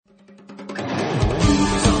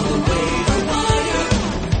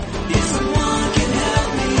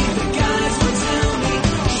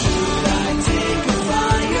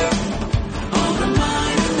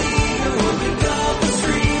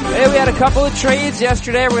couple of trades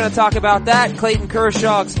yesterday. We're going to talk about that. Clayton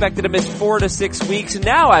Kershaw expected to miss 4 to 6 weeks.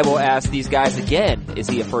 Now I will ask these guys again, is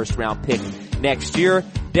he a first round pick next year?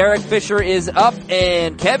 Derek Fisher is up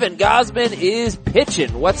and Kevin Gausman is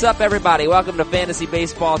pitching. What's up, everybody? Welcome to Fantasy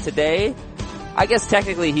Baseball today. I guess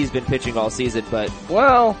technically he's been pitching all season, but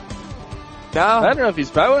well, no, I don't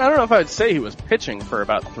know if I would say he was pitching for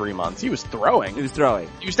about 3 months. He was throwing. He was throwing.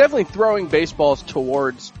 He was definitely throwing baseballs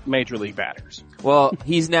towards major league batters. Well,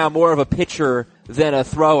 he's now more of a pitcher than a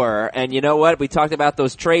thrower. And you know what? We talked about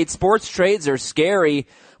those trades. Sports trades are scary.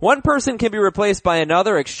 One person can be replaced by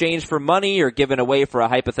another, exchanged for money or given away for a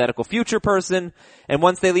hypothetical future person. And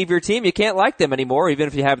once they leave your team, you can't like them anymore, even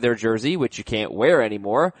if you have their jersey, which you can't wear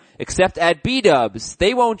anymore, except at B-Dubs.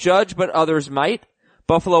 They won't judge, but others might.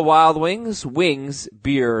 Buffalo Wild Wings, wings,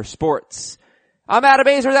 beer, sports. I'm Adam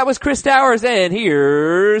Azer. That was Chris Towers. And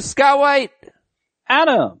here's Scott White.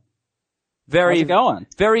 Adam. How's it going?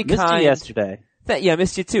 Very missed kind. You yesterday. Yeah,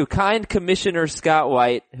 missed you too. Kind Commissioner Scott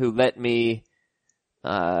White, who let me,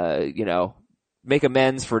 make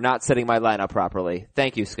amends for not setting my lineup properly.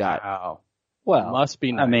 Thank you, Scott. Wow. Well, must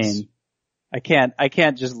be nice. I mean, I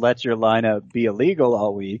can't just let your lineup be illegal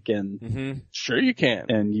all week and Sure you can.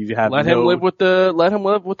 And you have let him live with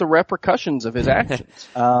the repercussions of his actions.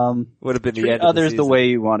 Would have been the treat end of others the way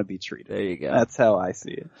you want to be treated. There you go. That's how I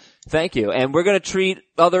see it. Thank you. And we're going to treat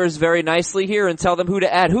others very nicely here and tell them who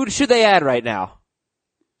to add. Who should they add right now?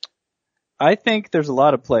 I think there's a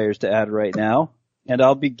lot of players to add right now, and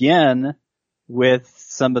I'll begin with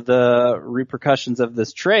some of the repercussions of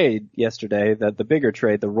this trade yesterday, the bigger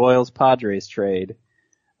trade, the Royals-Padres trade.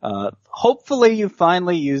 Hopefully you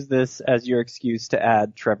finally use this as your excuse to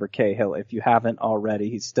add Trevor Cahill if you haven't already.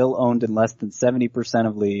 He's still owned in less than 70%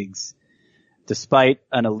 of leagues, despite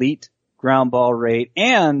an elite ground ball rate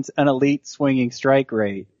and an elite swinging strike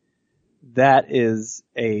rate. That is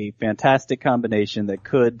a fantastic combination that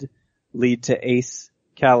could lead to ace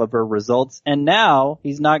caliber results. And now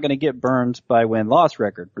he's not going to get burned by win-loss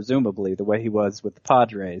record, presumably, the way he was with the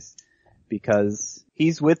Padres, because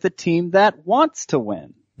he's with the team that wants to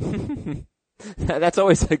win. That's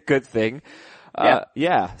always a good thing.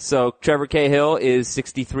 Yeah. So Trevor Cahill is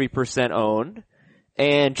 63% owned.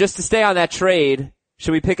 And just to stay on that trade,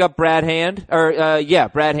 should we pick up Brad Hand?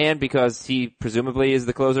 Brad Hand, because he presumably is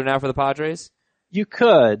the closer now for the Padres? You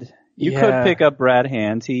could. You could pick up Brad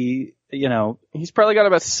Hand. He's probably got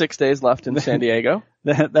about 6 days left in San Diego.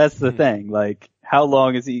 That's the thing. Like, how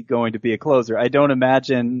long is he going to be a closer? I don't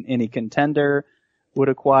imagine any contender would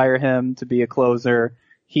acquire him to be a closer.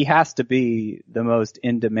 He has to be the most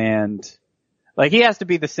in demand. Like, he has to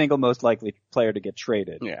be the single most likely player to get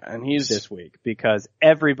traded. Yeah, and he's this week, because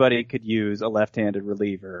everybody could use a left-handed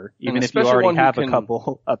reliever, even if you already have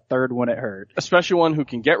a third one at hurt. Especially one who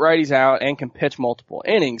can get righties out and can pitch multiple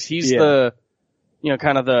innings. He's the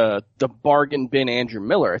bargain bin Andrew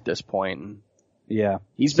Miller at this point. Yeah.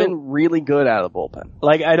 He's been really good out of the bullpen.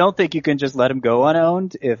 Like, I don't think you can just let him go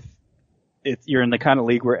unowned if you're in the kind of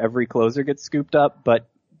league where every closer gets scooped up, but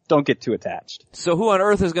don't get too attached. So who on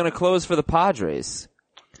earth is going to close for the Padres?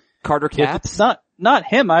 Carter Capps? It's not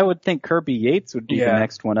him. I would think Kirby Yates would be the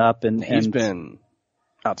next one up, and he's been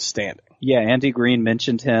outstanding. Yeah, Andy Green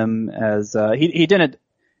mentioned him as he didn't.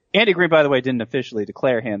 Andy Green, by the way, didn't officially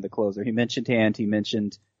declare Hand the closer. He mentioned Hand. He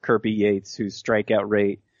mentioned Kirby Yates, whose strikeout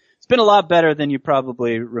rate has been a lot better than you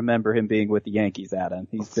probably remember him being with the Yankees, Adam.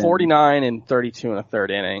 He's been 49 and 32 and a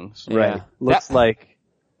third innings. Right. Yeah. Looks like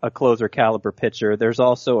a closer caliber pitcher. There's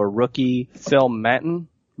also a rookie, Phil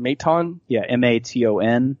Maton. Yeah,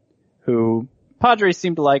 Maton, who Padres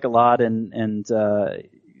seem to like a lot, and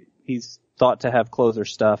he's thought to have closer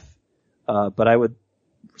stuff. But I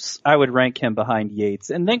would rank him behind Yates.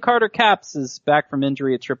 And then Carter Capps is back from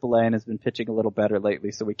injury at AAA and has been pitching a little better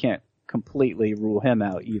lately, so we can't completely rule him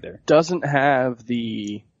out either. Doesn't have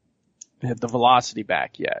the velocity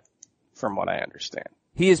back yet, from what I understand.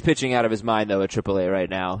 He is pitching out of his mind, though, at AAA right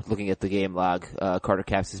now. Looking at the game log, Carter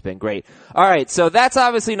Capps has been great. All right, so that's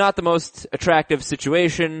obviously not the most attractive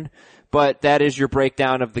situation, but that is your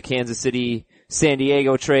breakdown of the Kansas City-San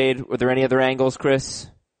Diego trade. Were there any other angles, Chris?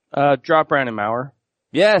 Drop Brandon Maurer.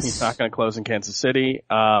 Yes. He's not going to close in Kansas City.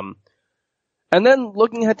 And then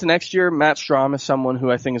looking ahead to next year, Matt Strahm is someone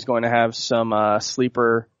who I think is going to have some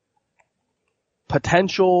sleeper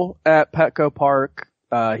potential at Petco Park.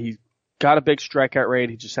 He's got a big strikeout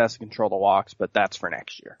rate. He just has to control the walks, but that's for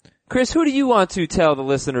next year. Chris, who do you want to tell the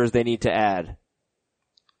listeners they need to add?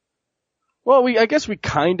 Well, I guess we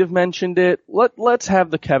kind of mentioned it. Let's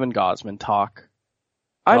have the Kevin Gausman talk.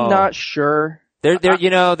 I'm not sure.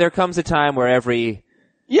 There comes a time where every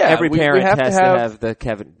parent has to have the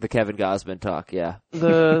Kevin Gausman talk. Yeah.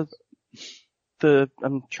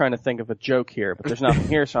 I'm trying to think of a joke here, but there's nothing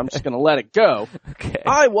here, so I'm just going to let it go. Okay.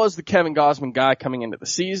 I was the Kevin Gausman guy coming into the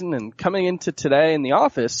season, and coming into today in the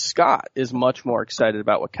office, Scott is much more excited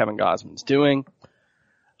about what Kevin Gausman's doing.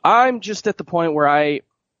 I'm just at the point where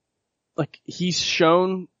he's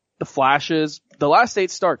shown the flashes. The last 8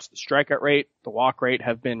 starts, the strikeout rate, the walk rate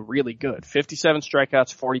have been really good. 57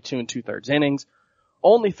 strikeouts, 42 and 2/3 innings.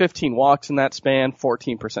 Only 15 walks in that span,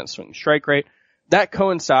 14% swing strike rate. That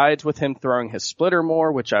coincides with him throwing his splitter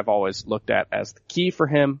more, which I've always looked at as the key for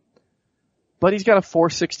him. But he's got a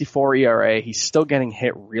 4.64 ERA. He's still getting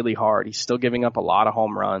hit really hard. He's still giving up a lot of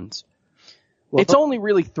home runs. Well, it's only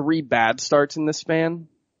really 3 bad starts in this span.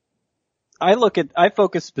 I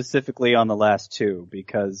focus specifically on the last 2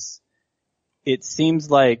 because it seems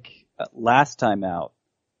like last time out,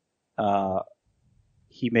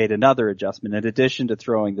 he made another adjustment in addition to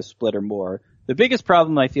throwing the splitter more. The biggest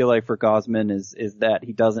problem I feel like for Gausman is that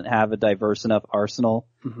he doesn't have a diverse enough arsenal.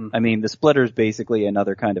 Mm-hmm. I mean, the splitter is basically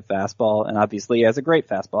another kind of fastball, and obviously he has a great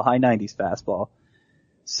fastball, high 90s fastball.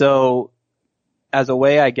 So, as a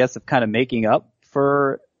way, I guess, of kind of making up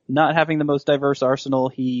for not having the most diverse arsenal,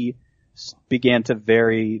 he began to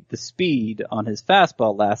vary the speed on his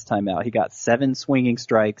fastball last time out. He got 7 swinging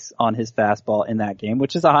strikes on his fastball in that game,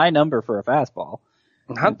 which is a high number for a fastball.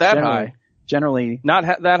 Not that high. Generally. Not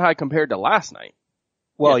that high compared to last night.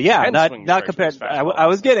 Well, yeah, not compared. I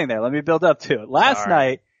was getting there. Let me build up to it. Last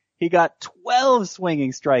night, he got 12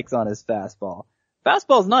 swinging strikes on his fastball.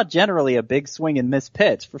 Fastball is not generally a big swing and miss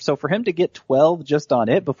pitch. So for him to get 12 just on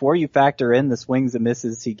it before you factor in the swings and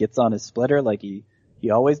misses he gets on his splitter like he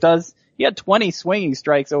always does, he had 20 swinging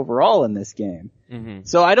strikes overall in this game. Mm-hmm.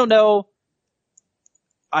 So I don't know.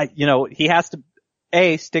 He has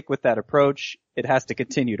to, stick with that approach. It has to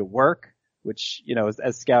continue to work, which,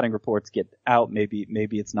 as scouting reports get out, maybe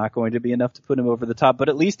it's not going to be enough to put him over the top, but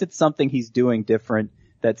at least it's something he's doing different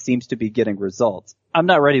that seems to be getting results. I'm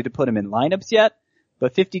not ready to put him in lineups yet,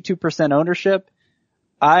 but 52% ownership,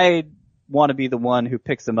 I want to be the one who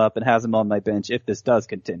picks him up and has him on my bench if this does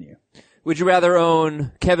continue. Would you rather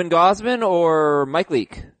own Kevin Gausman or Mike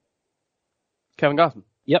Leake? Kevin Gausman.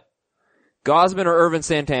 Yep. Gausman or Irvin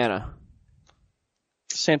Santana?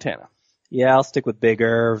 Santana. Yeah, I'll stick with Big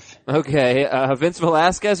Irv. Okay, Vince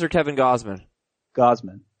Velasquez or Kevin Gausman?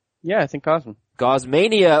 Gausman. Yeah, I think Gausman.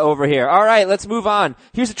 Gausmania over here. All right, let's move on.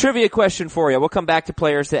 Here's a trivia question for you. We'll come back to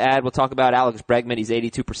players to add. We'll talk about Alex Bregman. He's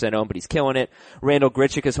 82% owned, but he's killing it. Randall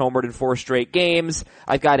Grichuk has homered in 4 straight games.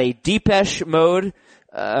 I've got a Deepesh mode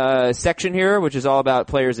section here, which is all about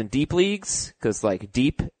players in deep leagues, because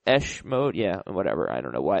Deep-esh mode, yeah, whatever. I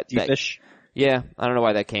don't know what. Deepish? Yeah, I don't know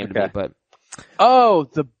why that came to me, but. Oh,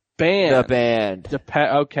 the band. The band.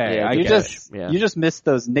 Okay. Yeah, you just missed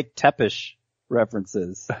those Nick Tepish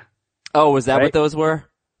references. Oh, was that right? What those were?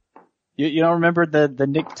 You don't remember the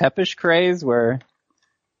Nick Tepish craze where it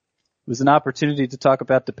was an opportunity to talk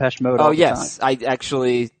about Depeche Mode all the yes. time? I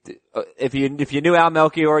actually, if you knew Al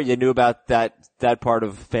Melchior, you knew about that part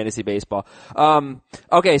of fantasy baseball.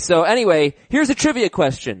 Okay, so anyway, here's a trivia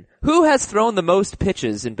question. Who has thrown the most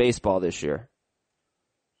pitches in baseball this year?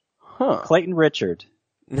 Clayton Richard.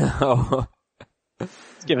 No.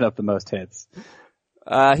 He's given up the most hits.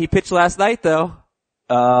 He pitched last night though.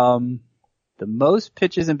 The most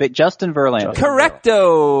pitches in Justin Verlander.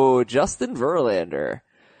 Correcto! Justin Verlander.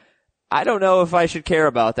 I don't know if I should care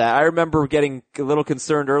about that. I remember getting a little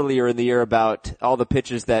concerned earlier in the year about all the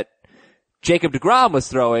pitches that Jacob deGrom was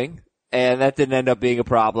throwing, and that didn't end up being a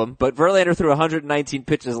problem. But Verlander threw 119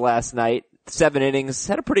 pitches last night, 7 innings,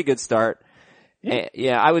 had a pretty good start.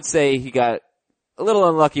 Yeah, I would say he got a little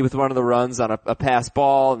unlucky with one of the runs on a pass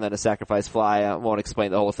ball and then a sacrifice fly. I won't explain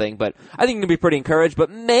the whole thing, but I think he can be pretty encouraged. But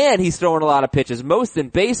man, he's throwing a lot of pitches, most in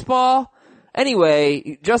baseball.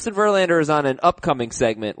 Anyway, Justin Verlander is on an upcoming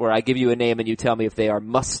segment where I give you a name and you tell me if they are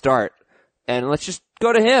must start. And let's just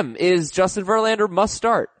go to him. Is Justin Verlander must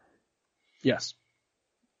start? Yes.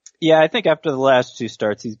 Yeah, I think after the last 2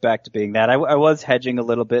 starts, he's back to being that. I was hedging a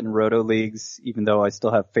little bit in roto leagues, even though I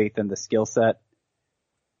still have faith in the skill set.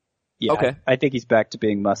 Yeah, okay. I think he's back to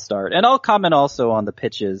being must start. And I'll comment also on the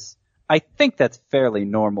pitches. I think that's fairly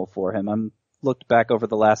normal for him. I'm looked back over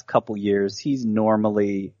the last couple years. He's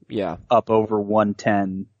normally up over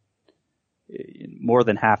 110 more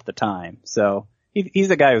than half the time. So he's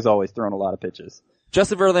a guy who's always thrown a lot of pitches.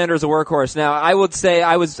 Justin Verlander is a workhorse. Now, I would say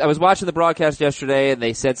I was watching the broadcast yesterday and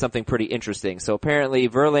they said something pretty interesting. So apparently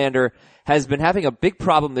Verlander has been having a big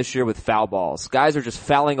problem this year with foul balls. Guys are just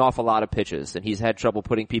fouling off a lot of pitches and he's had trouble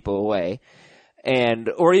putting people away.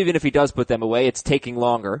 Or even if he does put them away, it's taking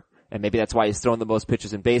longer. And maybe that's why he's thrown the most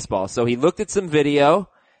pitches in baseball. So he looked at some video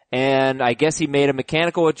and I guess he made a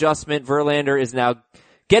mechanical adjustment. Verlander is now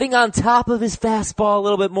getting on top of his fastball a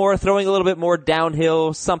little bit more, throwing a little bit more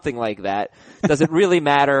downhill, something like that. Doesn't really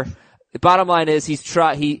matter. The bottom line is he's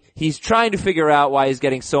trying to figure out why he's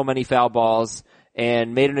getting so many foul balls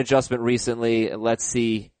and made an adjustment recently. Let's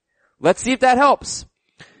see if that helps.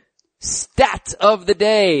 Stat of the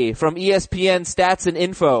day from ESPN Stats and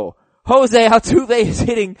Info. Jose Altuve is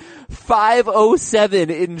hitting .507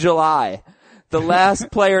 in July. The last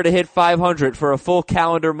player to hit 500 for a full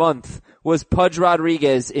calendar month was Pudge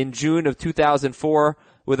Rodriguez in June of 2004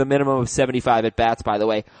 with a minimum of 75 at-bats, by the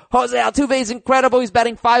way. Jose Altuve is incredible. He's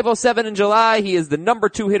batting .507 in July. He is the number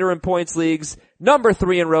 2 hitter in points leagues, number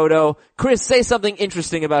 3 in Roto. Chris, say something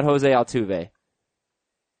interesting about Jose Altuve.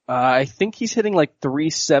 I think he's hitting like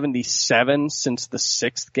 .377 since the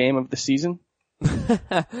 6th game of the season.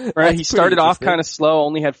 Right? He started off kind of slow,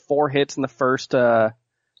 only had 4 hits in the first,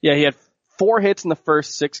 he had 4 hits in the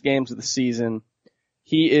first 6 games of the season.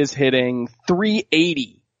 He is hitting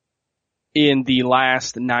 .380 in the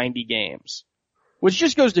last 90 games, which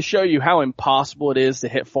just goes to show you how impossible it is to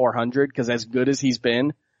hit 400, because as good as he's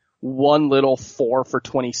been, one little 4 for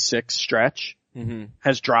 26 stretch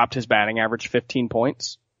has dropped his batting average 15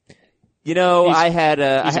 points. You know,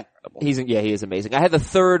 he is amazing. I had the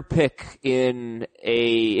 3rd pick in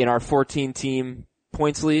our 14 team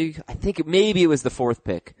points league. I think maybe it was the 4th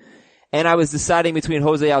pick. And I was deciding between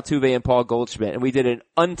Jose Altuve and Paul Goldschmidt, and we did an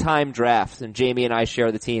untimed draft, and Jamie and I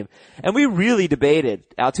share the team. And we really debated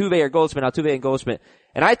Altuve or Goldschmidt, Altuve and Goldschmidt.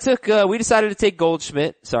 And we decided to take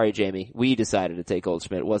Goldschmidt. Sorry, Jamie. We decided to take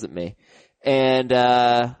Goldschmidt. It wasn't me. And,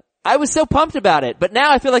 I was so pumped about it. But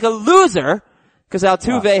now I feel like a loser, because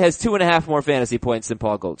Altuve has 2.5 more fantasy points than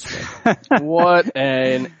Paul Goldschmidt. What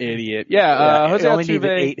an idiot. Jose only needed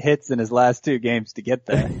 8 hits in his last 2 games to get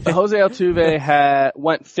there. Jose Altuve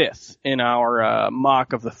went 5th in our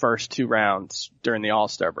mock of the first 2 rounds during the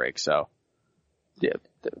All-Star break. So, yeah,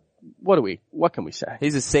 what can we say?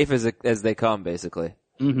 He's as safe as they come, basically.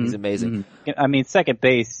 He's amazing. I mean, second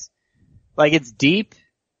base, like, it's deep.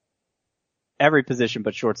 Every position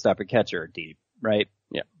but shortstop and catcher are deep, right?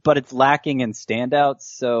 Yeah. But it's lacking in standouts,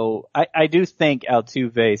 so I do think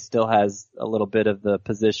Altuve still has a little bit of the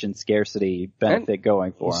position scarcity benefit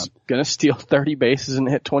going for him. He's gonna steal 30 bases and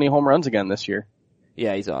hit 20 home runs again this year.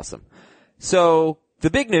 Yeah, he's awesome. So,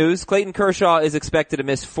 the big news, Clayton Kershaw is expected to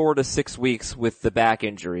miss 4 to 6 weeks with the back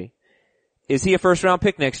injury. Is he a first round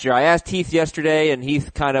pick next year? I asked Heath yesterday, and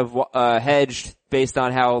Heath kind of hedged based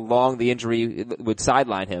on how long the injury would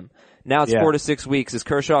sideline him. Now it's 4 to 6 weeks. Is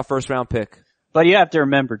Kershaw a first round pick? But you have to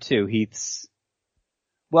remember too,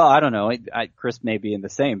 I don't know, Chris may be in the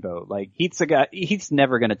same boat. Like, Heath's a guy, Heath's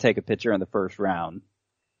never gonna take a pitcher in the first round,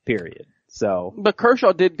 period. So. But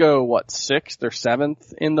Kershaw did go, 6th or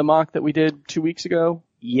 7th in the mock that we did 2 weeks ago?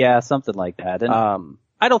 Yeah, something like that. And,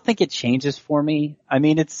 I don't think it changes for me. I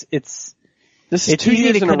mean, it's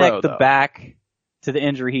easy to connect the back to the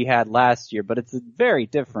injury he had last year, but it's a very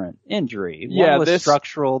different injury. One was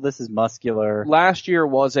structural, this is muscular. Last year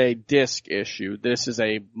was a disc issue. This is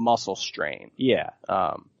a muscle strain. Yeah.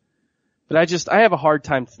 But I have a hard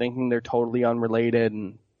time thinking they're totally unrelated,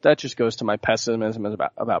 and that just goes to my pessimism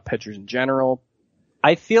about pitchers in general.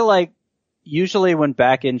 I feel like usually when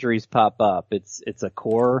back injuries pop up, it's a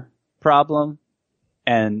core problem,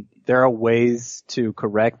 and there are ways to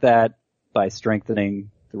correct that by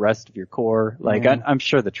strengthening the rest of your core. Like, I'm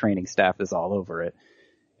sure the training staff is all over it.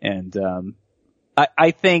 And,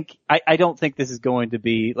 I don't think this is going to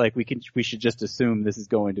be, like, we should just assume this is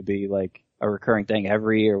going to be, like, a recurring thing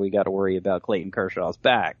every year. We gotta worry about Clayton Kershaw's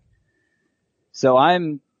back. So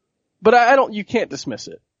but you can't dismiss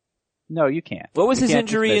it. No, you can't. What was his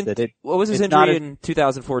injury in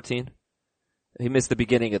 2014? He missed the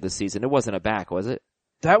beginning of the season. It wasn't a back, was it?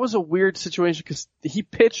 That was a weird situation because he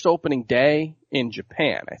pitched opening day in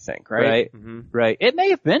Japan, I think, right? Right. Mm-hmm. Right. It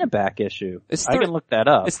may have been a back issue. I can look that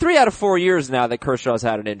up. It's 3 out of 4 years now that Kershaw's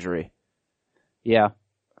had an injury. Yeah.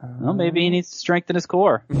 Well, maybe he needs to strengthen his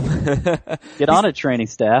core. Get on it, training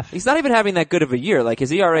staff. He's not even having that good of a year. Like,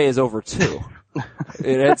 his ERA is over 2.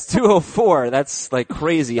 It's 2.04. That's like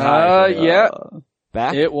crazy high. Yeah.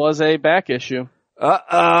 Back? It was a back issue.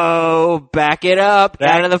 Uh-oh. Back it up.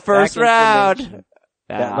 Out of the first round.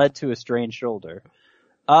 That led to a strained shoulder.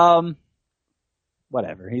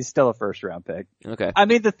 Whatever. He's still a first round pick. Okay. I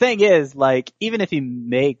mean, the thing is, like, even if he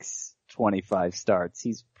makes 25 starts,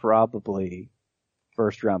 he's probably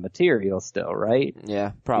first round material still, right?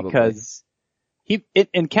 Yeah, probably. Because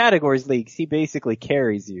in categories leagues, he basically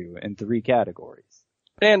carries you in 3 categories.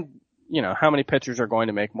 And, how many pitchers are going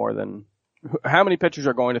to make more than How many pitchers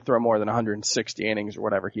are going to throw more than 160 innings or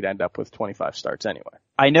whatever he'd end up with 25 starts anyway?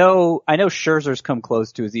 I know Scherzer's come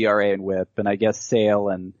close to his ERA and WHIP, and I guess Sale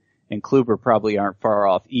and Kluber probably aren't far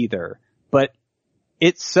off either. But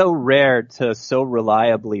it's so rare to so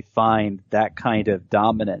reliably find that kind of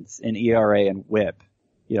dominance in ERA and WHIP,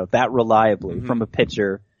 that reliably from a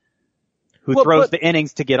pitcher who throws the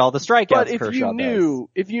innings to get all the strikeouts. But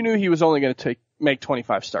if you knew he was only going to make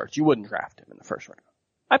 25 starts, you wouldn't draft him in the first round.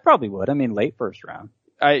 I probably would. I mean, late first round.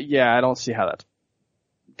 I don't see how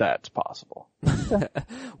that's possible.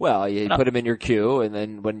 Well, you put him in your queue, and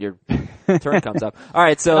then when your turn comes up. All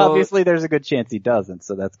right, so obviously there's a good chance he doesn't,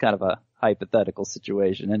 so that's kind of a hypothetical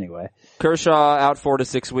situation anyway. Kershaw out 4 to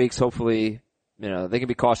 6 weeks. Hopefully, they can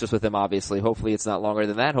be cautious with him, obviously. Hopefully it's not longer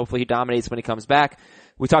than that. Hopefully he dominates when he comes back.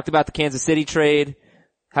 We talked about the Kansas City trade.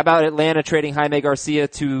 How about Atlanta trading Jaime Garcia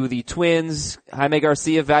to the Twins? Jaime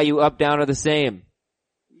Garcia value up, down, or the same?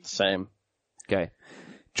 Same. Okay.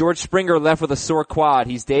 George Springer left with a sore quad.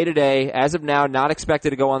 He's day to day. As of now, not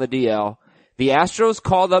expected to go on the DL. The Astros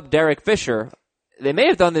called up Derek Fisher. They may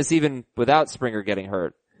have done this even without Springer getting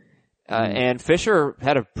hurt. And Fisher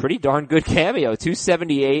had a pretty darn good cameo.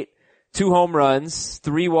 278, 2 home runs,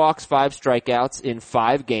 3 walks, 5 strikeouts in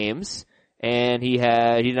 5 games. And he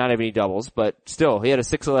did not have any doubles, but still, he had a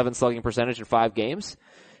 .611 slugging percentage in 5 games.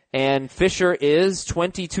 And Fisher is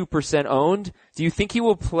 22% owned. Do you think he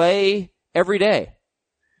will play every day?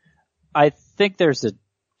 I think there's a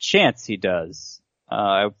chance he does.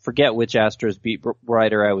 I forget which Astros beat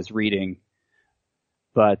writer I was reading,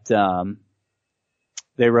 but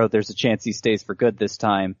they wrote there's a chance he stays for good this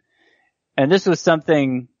time. And this was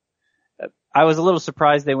something I was a little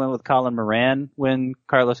surprised they went with Colin Moran when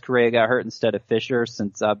Carlos Correa got hurt instead of Fisher,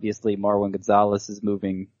 since obviously Marwin Gonzalez is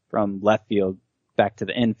moving from left field back to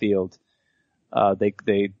the infield.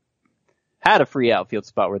 They had a free outfield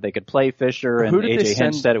spot where they could play Fisher, and AJ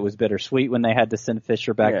Hinch said it was bittersweet when they had to send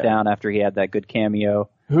Fisher back down after he had that good cameo.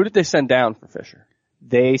 Who did they send down for Fisher?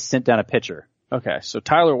 They sent down a pitcher. Okay, so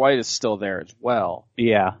Tyler White is still there as well.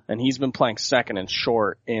 Yeah. And he's been playing second and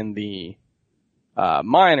short in the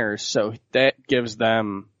minors, so that gives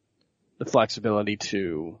them the flexibility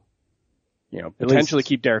to, potentially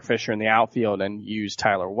keep Derek Fisher in the outfield and use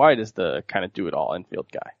Tyler White as the kind of do-it-all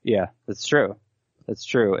infield guy. Yeah, that's true. That's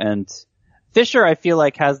true. And Fisher, I feel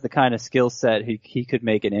like, has the kind of skill set he could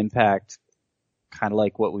make an impact, kind of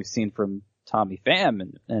like what we've seen from Tommy Pham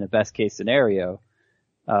in a best-case scenario.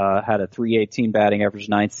 Had a .318 batting average,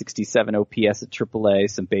 .967 OPS at AAA,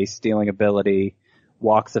 some base stealing ability,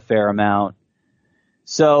 walks a fair amount.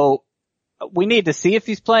 So we need to see if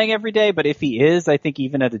he's playing every day, but if he is, I think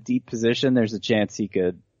even at a deep position, there's a chance he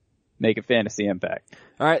could make a fantasy impact.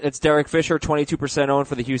 All right, that's Derek Fisher, 22% owned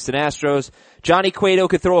for the Houston Astros. Johnny Cueto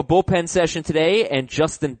could throw a bullpen session today, and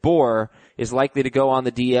Justin Bour is likely to go on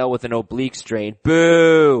the DL with an oblique strain.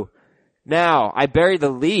 Boo! Now, I buried the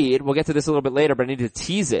lead. We'll get to this a little bit later, but I need to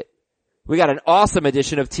tease it. We got an awesome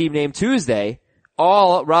edition of Team Name Tuesday,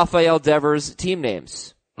 all Rafael Devers team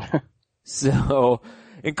names. So,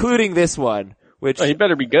 including this one, which... he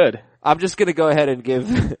better be good. I'm just gonna go ahead and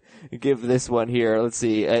give this one here. Let's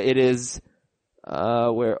see. It is,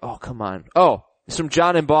 oh, come on. Oh, it's from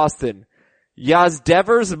John in Boston. Yaz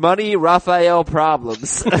Devers money, Rafael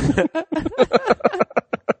problems.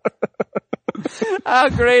 How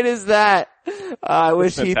great is that? I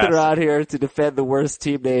wish Heath were out here to defend the worst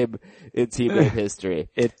team name in team name history.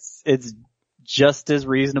 It's just as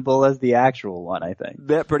reasonable as the actual one, I think.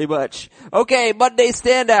 Yeah, pretty much. Okay, Monday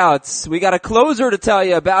standouts. We got a closer to tell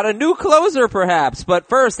you about, a new closer perhaps. But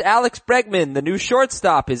first, Alex Bregman, the new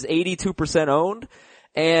shortstop, is 82% owned.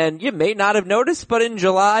 And you may not have noticed, but in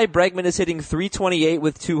July, Bregman is hitting .328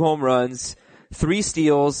 with 2 home runs, 3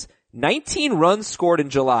 steals, 19 runs scored in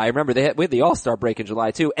July. Remember, we had the All-Star break in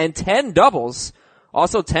July too, and 10 doubles,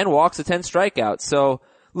 also 10 walks and 10 strikeouts. So,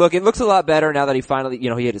 look, it looks a lot better now that he finally, he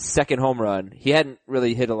hit his second home run. He hadn't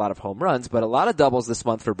really hit a lot of home runs, but a lot of doubles this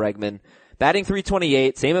month for Bregman. Batting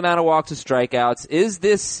 .328, same amount of walks as strikeouts. Is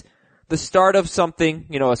this the start of something,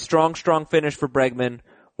 a strong finish for Bregman,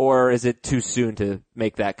 or is it too soon to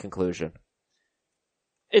make that conclusion?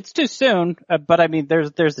 It's too soon, but I mean,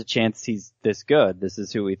 there's a chance he's this good. This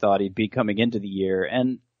is who we thought he'd be coming into the year.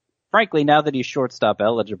 And frankly, now that he's shortstop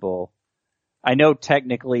eligible, I know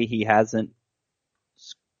technically he hasn't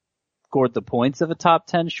scored the points of a top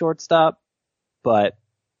 10 shortstop, but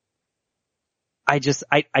I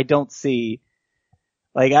don't see,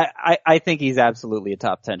 I think he's absolutely a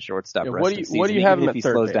top 10 shortstop. Yeah, what do you have him at if he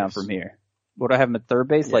third slows base? down from here? What do I have him at third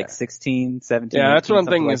base? Yeah. Like 16, 17? Yeah, that's 18, what I'm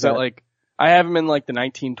thinking, like is that I have him in the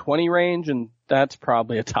 19-20 range, and that's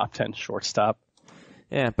probably a top 10 shortstop.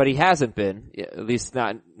 Yeah, but he hasn't been, at least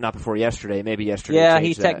not before yesterday, maybe yesterday. Yeah,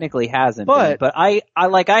 he technically hasn't been, but I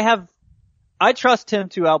trust him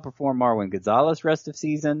to outperform Marwin Gonzalez rest of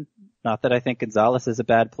season. Not that I think Gonzalez is a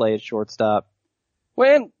bad play at shortstop.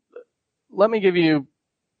 Well, let me give you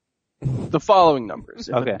the following numbers.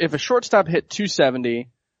 If a shortstop hit 270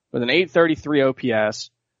 with an 833 OPS,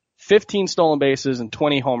 15 stolen bases and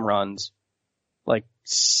 20 home runs, like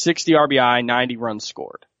 60 RBI, 90 runs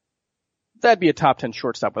scored, that'd be a top 10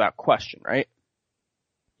 shortstop without question, right?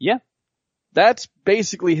 Yeah. That's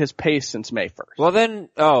basically his pace since May 1st. Well then,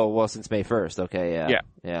 since May 1st, okay, yeah.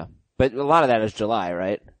 Yeah. But a lot of that is July,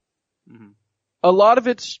 right? Mm-hmm. A lot of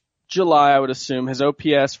it's July, I would assume. His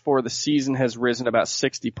OPS for the season has risen about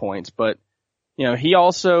 60 points, but, he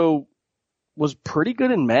also was pretty good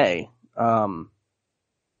in May.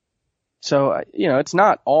 So, it's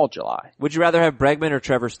not all July. Would you rather have Bregman or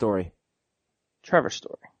Trevor Story? Trevor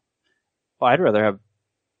Story. Well, I'd rather have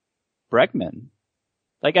Bregman.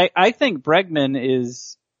 Like, I think Bregman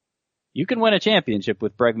you can win a championship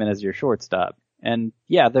with Bregman as your shortstop. And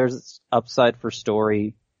yeah, there's upside for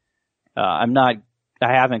Story. I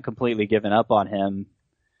haven't completely given up on him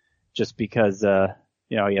just because,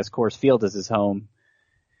 he has Coors Field as his home.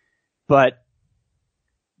 But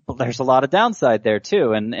there's a lot of downside there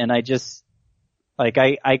too. And I just, I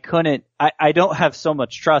don't have so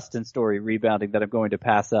much trust in Story rebounding that I'm going to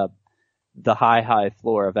pass up the high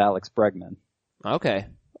floor of Alex Bregman. Okay.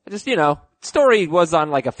 Just, Story was on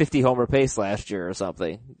like a 50 homer pace last year or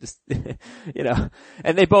something. Just, and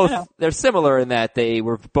they're similar in that they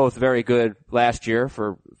were both very good last year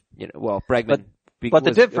for, Bregman. But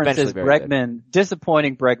the difference is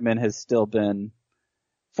disappointing Bregman has still been,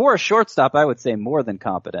 for a shortstop, I would say more than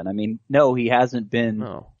competent. I mean, no, he hasn't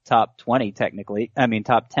been top 20 technically. I mean,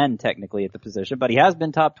 top 10 technically at the position, but he has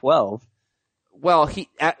been top 12. Well,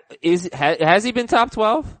 has he been top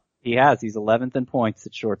 12? He has. He's 11th in points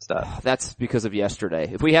at shortstop. That's because of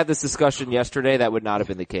yesterday. If we had this discussion yesterday, that would not have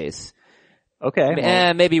been the case.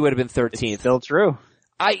 Okay. Maybe he would have been 13th. It's still true.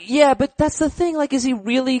 But that's the thing. Like, is he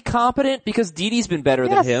really competent? Because Didi's been better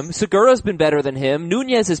than him. Segura's been better than him.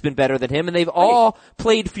 Nunez has been better than him, and they've all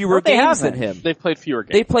played fewer games than him. They've played fewer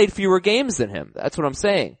games. They played fewer games than him. That's what I'm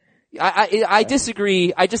saying. I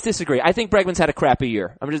disagree. I just disagree. I think Bregman's had a crappy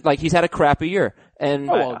year. I'm just like, he's had a crappy year. And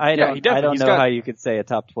I don't know how you could say a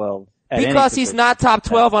top 12. Because he's not top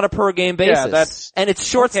 12 on a per game basis. And it's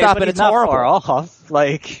shortstop and it's horrible. Far off.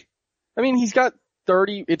 Like, I mean, he's got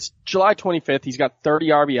 30, it's July 25th, he's got 30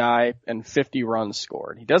 RBI and 50 runs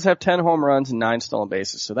scored. He does have 10 home runs and 9 stolen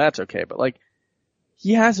bases, so that's okay, but like,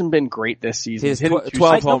 he hasn't been great this season. He's hitting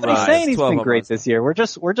 12 home runs. Nobody's saying he's been great this year. We're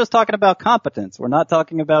just talking about competence. We're not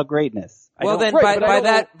talking about greatness. Well then, by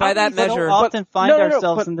that measure, we often find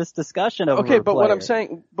ourselves in this discussion over okay, but what I'm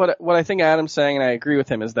saying, but what I think Adam's saying, and I agree with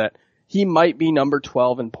him, is that he might be number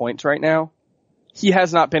 12 in points right now. He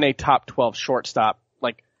has not been a top 12 shortstop.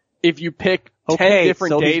 Like, if you pick 10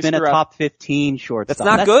 different days, he's been a top 15 shortstop. That's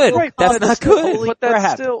not good. Right, that's not good. But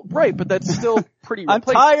that's still right. But that's still pretty. I'm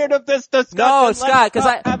tired of this discussion. No, Scott,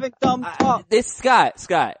 because having dumb talk. It's Scott.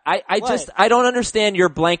 I don't understand your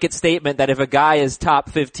blanket statement that if a guy is top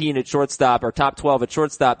 15 at shortstop or top 12 at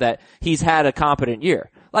shortstop that he's had a competent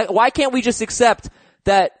year. Like, why can't we just accept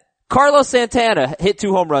that Carlos Santana hit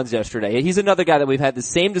 2 home runs yesterday? He's another guy that we've had the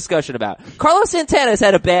same discussion about. Carlos Santana has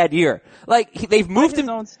had a bad year. Like, they've moved him.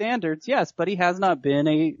 By his own standards, yes, but he has not been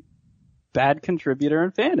a bad contributor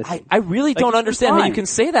in fantasy. I really don't understand how you can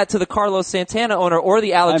say that to the Carlos Santana owner or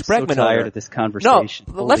the Alex Bregman owner. I'm so tired of this conversation.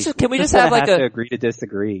 No, can we just have like to agree to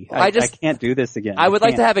disagree? I can't do this again. I would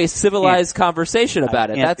like to have a civilized conversation about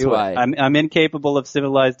it. That's why. I'm incapable of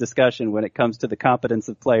civilized discussion when it comes to the competence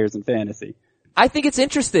of players in fantasy. I think it's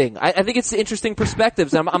interesting. I think it's interesting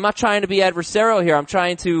perspectives. I'm not trying to be adversarial here. I'm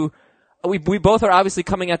trying to, we both are obviously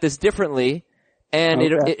coming at this differently, and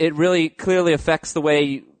it really clearly affects the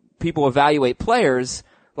way people evaluate players.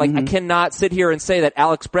 Like, I cannot sit here and say that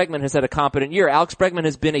Alex Bregman has had a competent year. Alex Bregman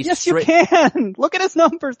has been Yes, you can! Look at his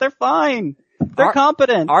numbers. They're fine. They're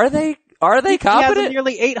competent. Are they competent? He has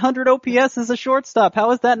nearly 800 OPS as a shortstop.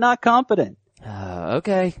 How is that not competent?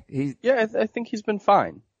 Okay. I think he's been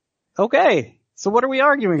fine. Okay. So what are we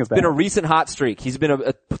arguing about? It's been a recent hot streak. He's been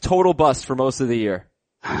a total bust for most of the year.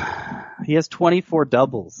 He has 24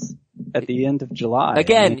 doubles at the end of July.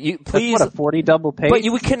 Again, please. That's what, a 40 double pace? But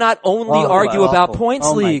we cannot only argue about points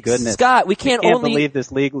leagues. My goodness. Scott, we can't I can't believe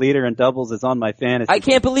this league leader in doubles is on my fantasy. I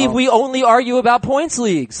can't believe we only argue about points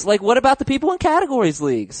leagues. Like, what about the people in categories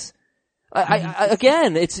leagues?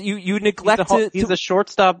 Again, it's, you neglect He's a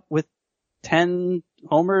shortstop with 10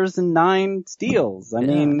 homers and 9 steals. I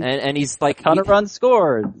mean, and he's like a ton of runs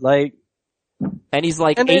scored. Like, And he's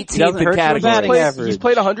like And then- 18th in hurt your categories. batting average. He's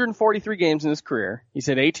played 143 games in his career. He's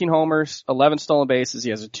hit 18 homers, 11 stolen bases. He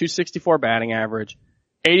has a 264 batting average,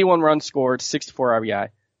 81 runs scored, 64 RBI.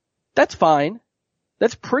 That's fine.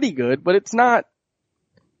 That's pretty good, but it's not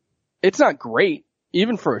great,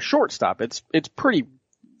 even for a shortstop. It's pretty,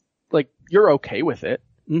 like, you're okay with it.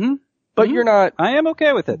 Mm-hmm. But you're not, I am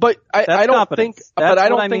okay with it. but I don't confidence. think, That's but I what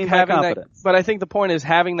don't I think mean by having that, confidence. but I think the point is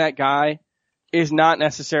having that guy is not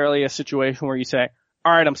necessarily a situation where you say,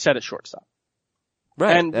 all right, I'm set at shortstop.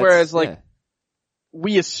 Right. And whereas, like,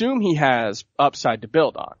 we assume he has upside to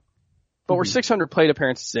build on, but we're 600 plate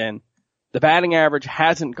appearances in. The batting average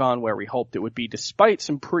hasn't gone where we hoped it would be, despite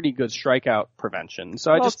some pretty good strikeout prevention.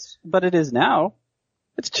 So But it is now.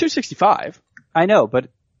 it's 265. I know, but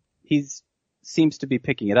seems to be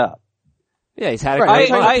picking it up. Yeah, he's had a Right.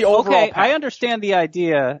 great month. the overall Okay, pack. I understand the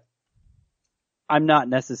idea. I'm not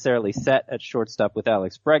necessarily set at shortstop with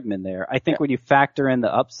Alex Bregman there. I think when you factor in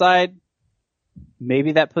the upside,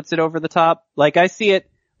 maybe that puts it over the top. Like, I see it.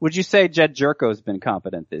 Would you say Jed Jerko's been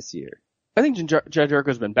competent this year? I think Jed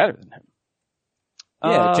Jerko's been better than him.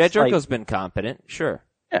 Yeah, Jed Slight- Jerko's been competent, sure.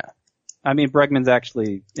 Yeah. I mean, Bregman's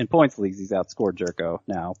actually, in points leagues, he's outscored Jerko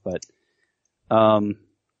now, but,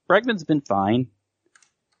 Bregman's been fine.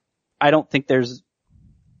 I don't think there's,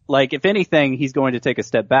 like, if anything, he's going to take a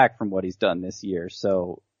step back from what he's done this year,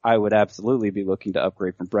 so I would absolutely be looking to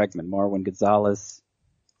upgrade from Bregman. Marwin Gonzalez,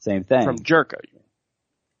 same thing. From Jerko.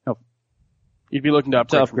 No. You'd be looking to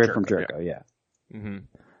upgrade, from Jerko, yeah. Mm-hmm.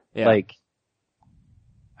 Yeah. Like,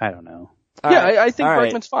 I don't know. All Yeah, right. I think All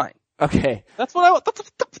right. Bregman's fine. Okay. That's what I want.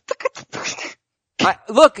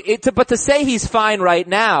 But to say he's fine right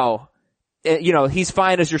now, he's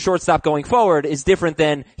fine as your shortstop going forward is different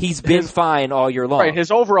than he's been fine all year long. Right, his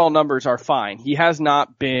overall numbers are fine. He has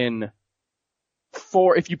not been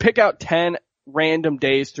if you pick out 10 random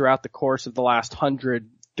days throughout the course of the last 100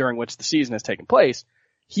 during which the season has taken place,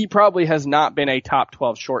 he probably has not been a top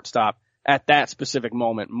 12 shortstop at that specific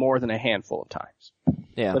moment more than a handful of times.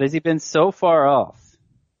 Yeah. But has he been so far off?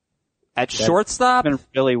 At shortstop, Been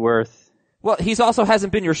really worth. well, he's also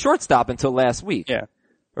hasn't been your shortstop until last week. Yeah.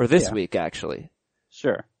 Or this Yeah. week, actually.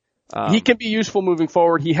 Sure. He can be useful moving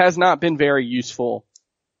forward. He has not been very useful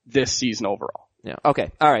this season overall. Yeah.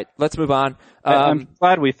 Okay. All right. Let's move on. I'm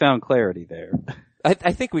glad we found clarity there. I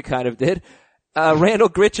think we kind of did. Randall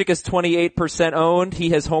Grichuk is 28% owned. He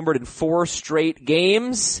has homered in 4 straight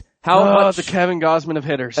games. How much? The Kevin Gausman of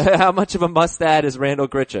hitters. How much of a must-add is Randall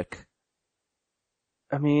Grichuk?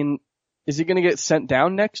 I mean, is he going to get sent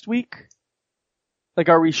down next week? Like,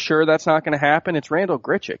 are we sure that's not going to happen? It's Randall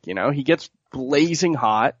Grichuk, He gets blazing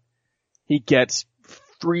hot. He gets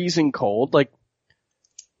freezing cold. Like,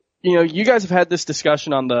 you guys have had this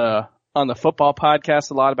discussion on the football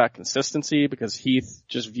podcast a lot about consistency because Heath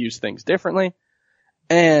just views things differently.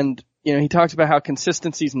 And, he talks about how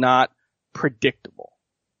consistency is not predictable.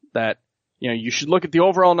 That, you should look at the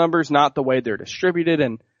overall numbers, not the way they're distributed.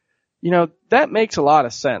 And, that makes a lot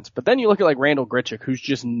of sense. But then you look at like Randall Grichuk, who's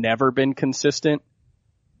just never been consistent.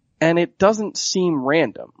 And it doesn't seem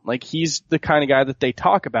random. Like, he's the kind of guy that they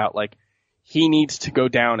talk about, like, he needs to go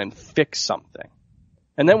down and fix something.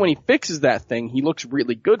 And then when he fixes that thing, he looks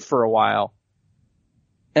really good for a while.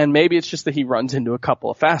 And maybe it's just that he runs into a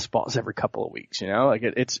couple of fastballs every couple of weeks, Like,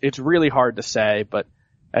 it's really hard to say, but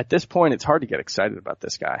at this point, it's hard to get excited about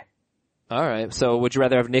this guy. All right. So would you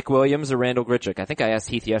rather have Nick Williams or Randall Grichuk? I think I asked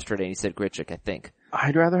Heath yesterday and he said Grichuk, I think.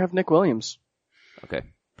 I'd rather have Nick Williams. Okay.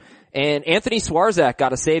 And Anthony Swarzak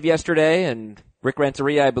got a save yesterday, and Rick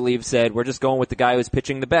Renteria, I believe, said, we're just going with the guy who's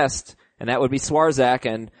pitching the best, and that would be Swarzak,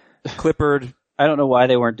 and Clippard. I don't know why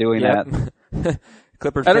they weren't doing that.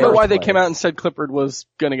 Clippard. I don't know failed. why they came out and said Clippard was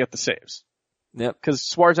going to get the saves. Yep. Because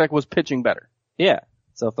Swarzak was pitching better. Yeah.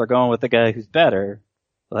 So if they're going with the guy who's better,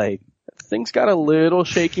 like, Things got a little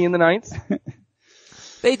shaky in the ninth.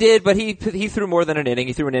 They did, but he threw more than an inning.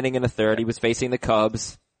 He threw an inning in the third. He was facing the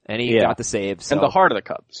Cubs, and he got the save. So. And the heart of the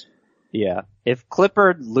Cubs. yeah. If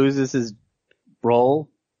Clippard loses his role,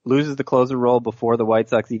 loses the closer role before the White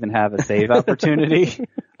Sox even have a save opportunity,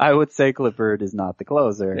 I would say Clippard is not the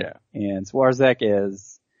closer. Yeah. And Swarzak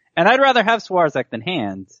is. And I'd rather have Swarzak than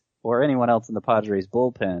Hand or anyone else in the Padres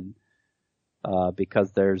bullpen,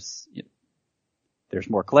 because there's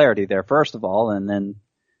more clarity there, first of all, and then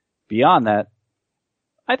beyond that,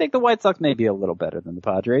 I think the White Sox may be a little better than the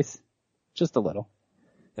Padres. Just a little.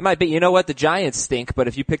 It might be. You know what? The Giants stink, but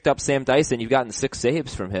if you picked up Sam Dyson, you've gotten 6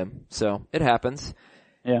 saves from him. So it happens.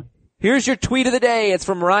 Yeah. Here's your tweet of the day. It's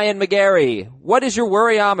from Ryan McGarry. What is your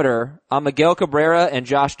worryometer on Miguel Cabrera and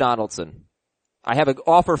Josh Donaldson? I have an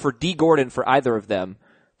offer for D. Gordon for either of them.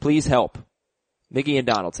 Please help. Miggy and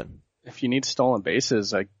Donaldson. if you need stolen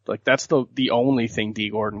bases, like that's the only thing D.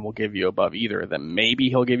 Gordon will give you above either of them. Maybe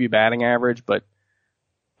he'll give you batting average, but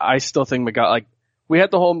I still think we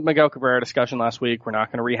had the whole Miguel Cabrera discussion last week. We're not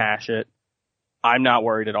going to rehash it. I'm not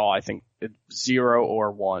worried at all. I think it's 0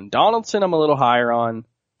 or 1. Donaldson, I'm a little higher on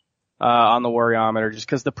the worryometer just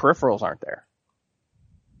because the peripherals aren't there.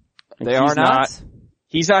 They are not?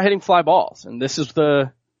 He's not hitting fly balls, and this is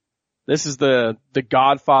the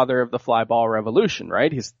godfather of the fly ball revolution,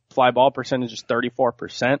 right? His fly ball percentage is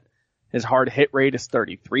 34%. His hard hit rate is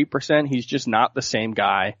 33%. He's just not the same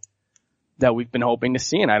guy that we've been hoping to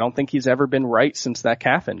see, and I don't think he's ever been right since that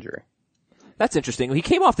calf injury. That's interesting. He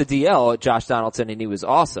came off the DL, Josh Donaldson, and he was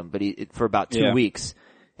awesome, but for about 2 weeks,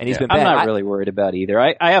 and he's been bad. I'm not really worried about either.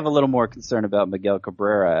 I have a little more concern about Miguel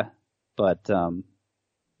Cabrera, but I'm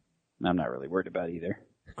not really worried about either.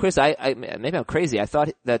 Chris, maybe I'm crazy. I thought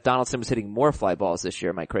that Donaldson was hitting more fly balls this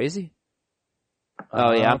year. Am I crazy?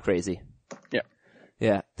 Oh yeah, I'm crazy. Yeah.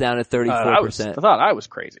 Yeah, down at 34%. I thought I was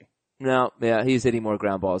crazy. No, yeah, he's hitting more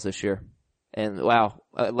ground balls this year. And wow,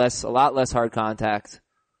 a lot less hard contact.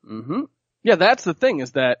 Mm-hmm. Yeah, that's the thing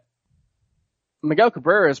is that Miguel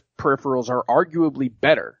Cabrera's peripherals are arguably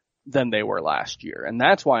better than they were last year. And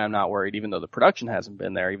that's why I'm not worried, even though the production hasn't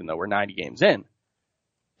been there, even though we're 90 games in.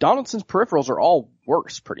 Donaldson's peripherals are all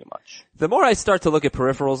worse, pretty much. The more I start to look at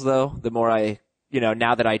peripherals, though, the more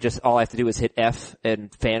now that all I have to do is hit F and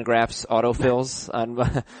Fangraphs autofills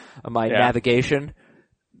on my navigation.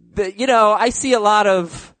 I see a lot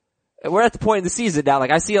of, we're at the point in the season now, like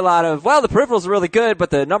I see a lot of, the peripherals are really good, but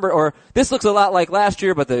the number, or this looks a lot like last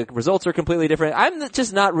year, but the results are completely different. I'm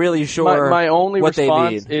just not really sure my only what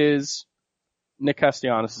response they mean. is Nick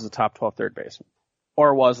Castellanos is a top 12 third baseman.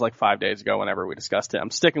 Or was like 5 days ago whenever we discussed it.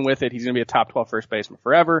 I'm sticking with it. He's going to be a top 12 first baseman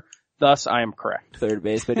forever. Thus, I am correct. Third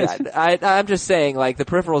base, but I'm just saying, like, the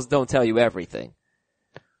peripherals don't tell you everything.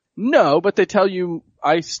 No, but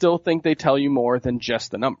I still think they tell you more than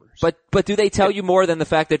just the numbers. But do they tell you more than the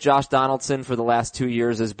fact that Josh Donaldson for the last 2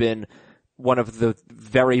 years has been one of the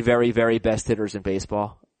very, very, very best hitters in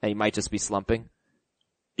baseball? And he might just be slumping?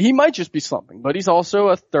 He might just be slumping, but he's also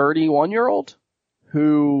a 31-year-old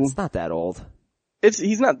who... It's not that old.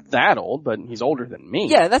 He's not that old, but he's older than me.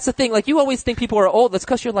 Yeah, that's the thing. Like, you always think people are old. That's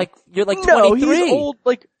cause you're like 23. No, he's old.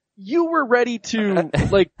 Like, you were ready to,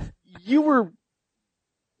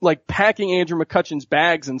 packing Andrew McCutcheon's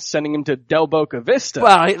bags and sending him to Del Boca Vista.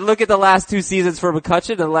 Well, look at the last 2 seasons for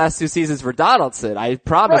McCutcheon and the last 2 seasons for Donaldson. I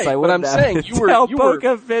promise I wouldn't. But I'm saying you were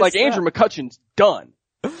like Andrew McCutcheon's done.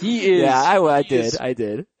 He is. Yeah, I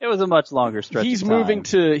did. It was a much longer stretch. He has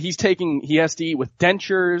to eat with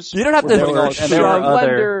dentures. You don't have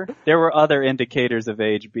to. There were other indicators of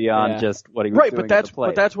age beyond just what he was doing at the plate.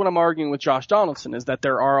 But that's what I'm arguing with Josh Donaldson is that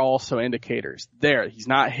there are also indicators there. He's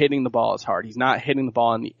not hitting the ball as hard. He's not hitting the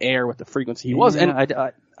ball in the air with the frequency he was. And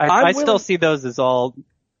I still see those as all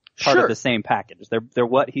part of the same package. They're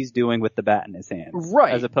what he's doing with the bat in his hand.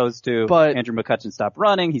 Right. As opposed to Andrew McCutcheon stopped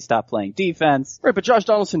running, he stopped playing defense. Right, but Josh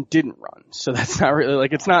Donaldson didn't run. So that's not really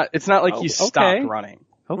like it's not like he stopped running.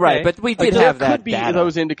 Okay. Right, but we did have that there could be data.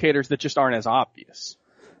 Those indicators that just aren't as obvious.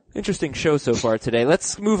 Interesting show so far today.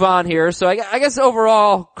 Let's move on here. So I guess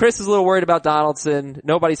overall, Chris is a little worried about Donaldson.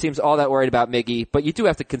 Nobody seems all that worried about Miggy, but you do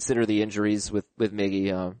have to consider the injuries with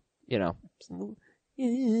Miggy, Yeah.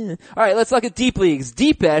 All right, let's look at deep leagues.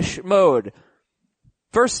 Deepesh mode.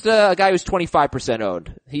 First, a guy who's 25%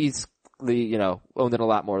 owned. He's, owned in a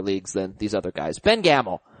lot more leagues than these other guys. Ben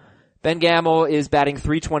Gamel. Ben Gamel is batting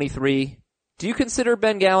 .323. Do you consider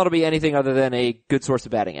Ben Gamel to be anything other than a good source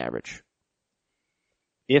of batting average?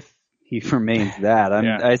 If he remains that,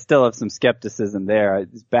 I still have some skepticism there.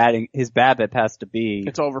 His BABIP has to be.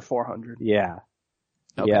 It's over 400. Yeah.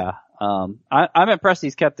 Okay. Yeah. I'm impressed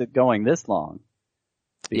he's kept it going this long.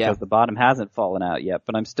 Because the bottom hasn't fallen out yet,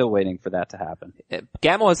 but I'm still waiting for that to happen.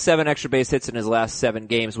 Gamel has 7 extra base hits in his last 7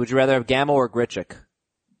 games. Would you rather have Gamel or Grichuk?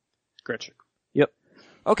 Grichuk. Yep.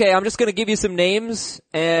 Okay, I'm just gonna give you some names,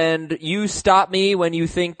 and you stop me when you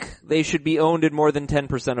think they should be owned in more than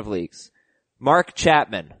 10% of leagues. Mark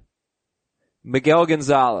Chapman. Miguel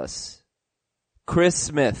Gonzalez. Chris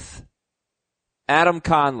Smith. Adam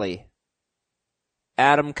Conley.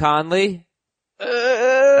 Adam Conley?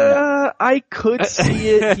 I could see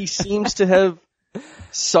it. He seems to have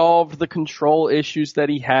solved the control issues that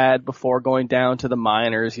he had before going down to the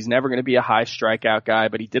minors. He's never going to be a high strikeout guy,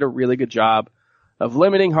 but he did a really good job of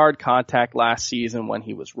limiting hard contact last season when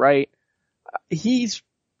he was right. He's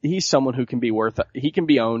someone who can be he can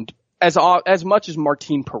be owned as much as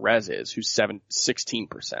Martin Perez is, who's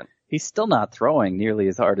 16%. He's still not throwing nearly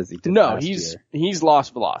as hard as he did last year. He's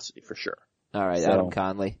lost velocity for sure. All right, Adam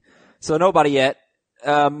Conley. So nobody yet.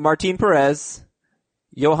 Martin Perez,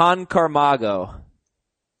 Johan Carmago.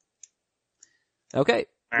 Okay.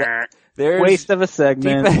 There's Waste of a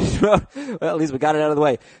segment. Well, at least we got it out of the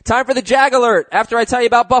way. Time for the Jag Alert. After I tell you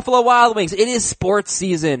about Buffalo Wild Wings, it is sports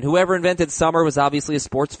season. Whoever invented summer was obviously a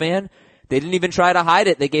sports fan. They didn't even try to hide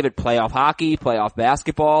it. They gave it playoff hockey, playoff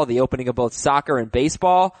basketball, the opening of both soccer and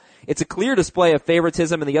baseball. It's a clear display of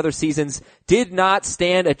favoritism, and the other seasons did not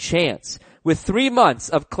stand a chance. With 3 months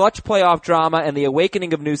of clutch playoff drama and the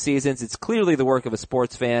awakening of new seasons, it's clearly the work of a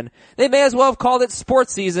sports fan. They may as well have called it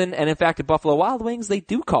sports season, and in fact at Buffalo Wild Wings, they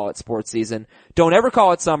do call it sports season. Don't ever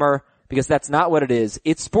call it summer, because that's not what it is.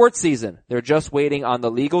 It's sports season. They're just waiting on the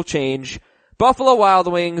legal change. Buffalo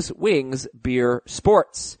Wild Wings, wings, beer,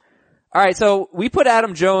 sports. Alright, so we put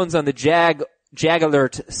Adam Jones on the Jag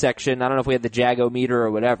Alert section. I don't know if we had the Jagometer or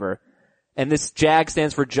whatever. And this Jag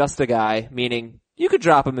stands for just a guy, meaning you could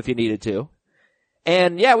drop him if you needed to.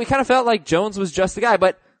 And yeah, we kind of felt like Jones was just a guy,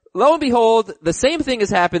 but lo and behold, the same thing has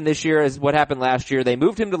happened this year as what happened last year. They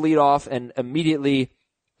moved him to leadoff and immediately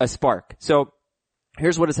a spark. So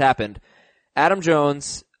here's what has happened. Adam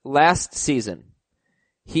Jones, last season,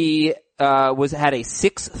 he had a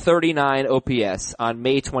 639 OPS on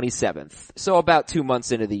May 27th. So about 2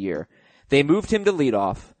 months into the year. They moved him to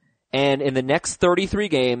leadoff. And in the next 33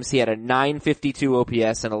 games, he had a 952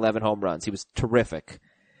 OPS and 11 home runs. He was terrific.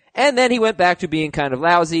 And then he went back to being kind of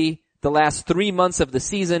lousy. The last 3 months of the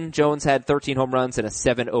season, Jones had 13 home runs and a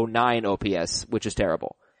 709 OPS, which is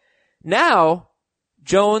terrible. Now,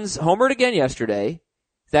 Jones homered again yesterday.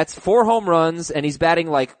 That's 4 home runs, and he's batting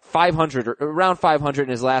like 500, or around 500 in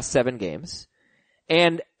his last 7 games.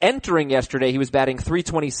 And entering yesterday, he was batting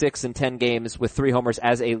 326 in 10 games with 3 homers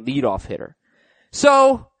as a leadoff hitter.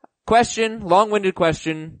 So, question, long-winded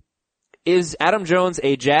question, is Adam Jones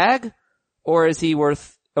a Jag, or is he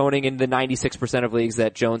worth owning in the 96% of leagues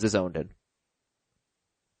that Jones is owned in?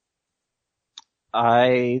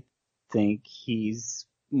 I think he's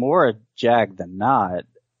more a Jag than not.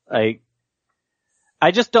 I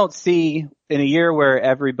just don't see in a year where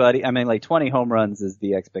everybody, 20 home runs is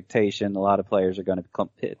the expectation. A lot of players are going to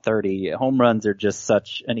hit 30. Home runs are just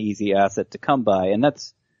such an easy asset to come by, and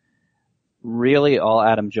that's really all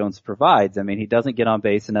Adam Jones provides. He doesn't get on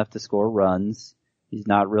base enough to score runs. He's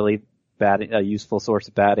not really a useful source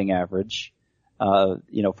of batting average.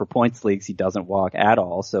 For points leagues, he doesn't walk at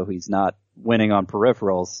all, so he's not winning on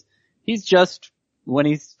peripherals. He's just, when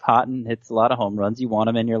he's hot and hits a lot of home runs, you want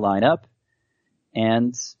him in your lineup.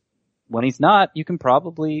 And when he's not, you can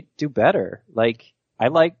probably do better.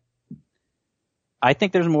 I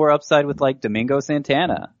think there's more upside with Domingo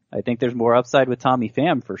Santana. I think there's more upside with Tommy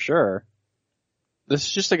Pham for sure. This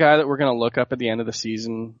is just a guy that we're going to look up at the end of the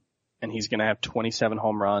season, and he's going to have 27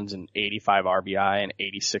 home runs and 85 RBI and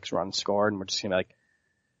 86 runs scored, and we're just going to be like,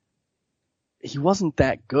 he wasn't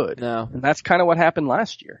that good. No. And that's kind of what happened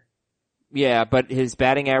last year. Yeah, but his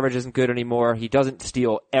batting average isn't good anymore. He doesn't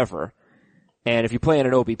steal ever. And if you play in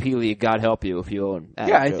an OBP league, God help you if you own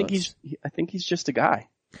Adam Jones. I think he's just a guy.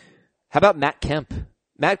 How about Matt Kemp?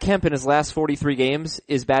 Matt Kemp in his last 43 games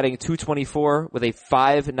is batting .224 with a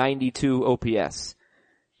 592 OPS.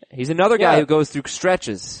 He's another guy who goes through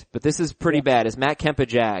stretches, but this is pretty bad. Is Matt Kemp a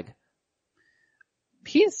Jag?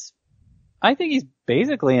 I think he's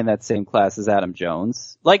basically in that same class as Adam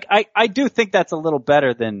Jones. I do think that's a little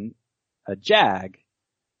better than a Jag.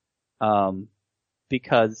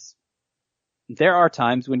 Because there are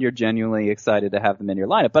times when you're genuinely excited to have them in your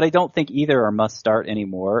lineup, but I don't think either are must start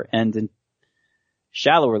anymore. And in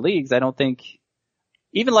shallower leagues, I don't think,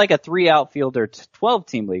 even a 3 outfielder 12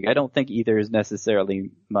 team league, I don't think either is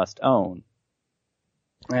necessarily must own.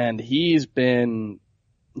 And he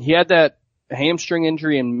had that hamstring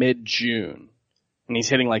injury in mid-June, and he's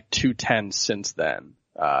hitting 210 since then,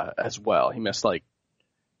 as well. He missed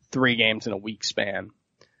 3 games in a week span.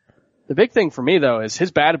 The big thing for me, though, is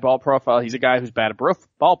his batted ball profile. He's a guy whose batted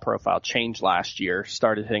ball profile changed last year,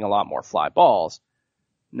 started hitting a lot more fly balls.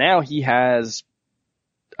 Now he has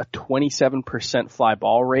a 27% fly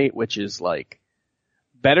ball rate, which is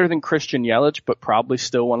better than Christian Yelich, but probably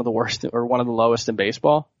still one of the worst or one of the lowest in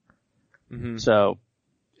baseball. Mm-hmm. So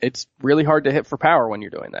it's really hard to hit for power when you're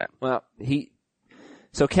doing that. Well,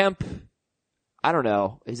 so Kemp, I don't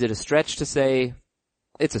know. Is it a stretch to say?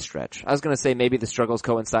 It's a stretch. I was going to say maybe the struggles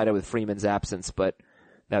coincided with Freeman's absence, but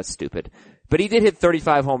that's stupid. But he did hit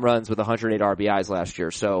 35 home runs with 108 RBIs last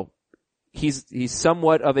year, so he's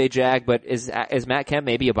somewhat of a Jag, but is Matt Kemp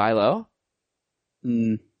maybe a buy low?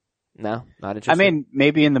 No, not interested.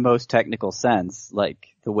 Maybe in the most technical sense,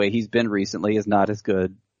 the way he's been recently is not as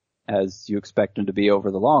good as you expect him to be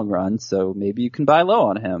over the long run, so maybe you can buy low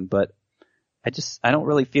on him, but I don't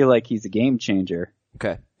really feel like he's a game changer.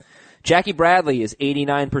 Okay. Jackie Bradley is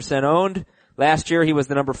 89% owned. Last year he was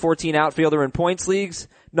the number 14 outfielder in points leagues,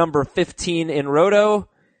 number 15 in Roto.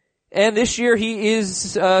 And this year he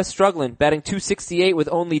is struggling, batting .268 with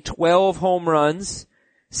only 12 home runs,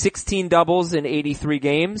 16 doubles in 83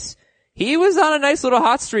 games. He was on a nice little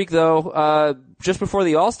hot streak though, just before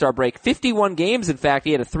the All-Star break. 51 games, in fact.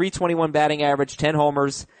 He had a .321 batting average, 10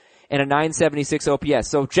 homers, and a .976 OPS.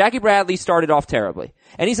 So Jackie Bradley started off terribly.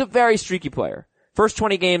 And he's a very streaky player. First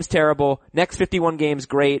 20 games, terrible. Next 51 games,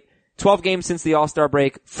 great. 12 games since the All-Star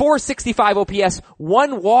break. .465 OPS,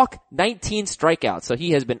 1 walk, 19 strikeouts. So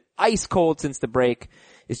he has been ice cold since the break.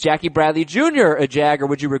 Is Jackie Bradley Jr. a Jag, or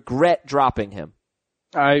would you regret dropping him?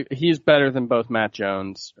 He's better than both Matt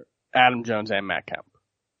Jones, Adam Jones, and Matt Kemp.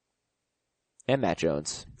 And Matt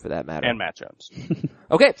Jones, for that matter. And Matt Jones.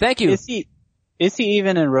 Okay, thank you. Is he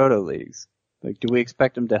even in Roto leagues? Like, do we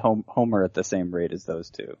expect him to homer at the same rate as those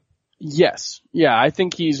two? Yes. Yeah, I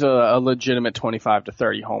think he's a legitimate 25 to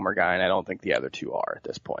 30 homer guy, and I don't think the other two are at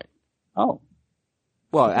this point. Oh.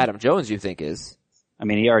 Well, Adam Jones you think is. I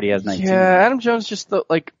mean, he already has 19. Yeah, Adam Jones just,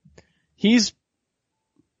 he's,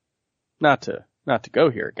 not to go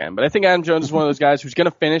here again, but I think Adam Jones is one of those guys who's gonna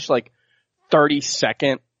finish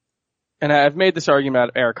 32nd. And I've made this argument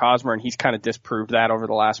about Eric Hosmer, and he's kind of disproved that over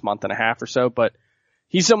the last month and a half or so, but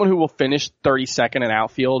he's someone who will finish 32nd in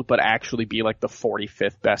outfield, but actually be the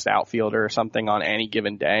 45th best outfielder or something on any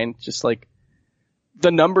given day. And just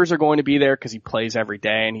the numbers are going to be there because he plays every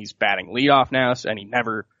day and he's batting leadoff now, and he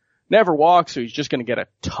never walks, so he's just going to get a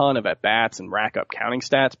ton of at-bats and rack up counting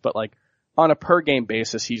stats. But on a per game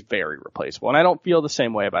basis, he's very replaceable. And I don't feel the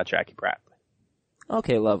same way about Jackie Bradley.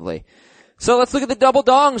 Okay, lovely. So let's look at the double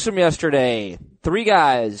dongs from yesterday. 3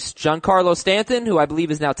 guys. Giancarlo Stanton, who I believe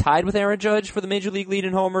is now tied with Aaron Judge for the Major League lead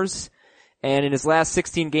in homers. And in his last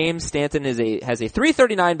 16 games, Stanton has a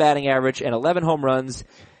 .339 batting average and 11 home runs.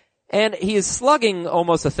 And he is slugging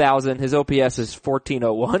almost 1,000. His OPS is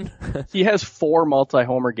 1401. He has 4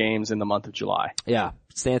 multi-homer games in the month of July. Yeah,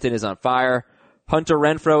 Stanton is on fire. Hunter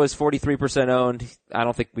Renfroe is 43% owned. I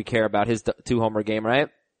don't think we care about his 2-homer game, right?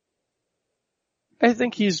 I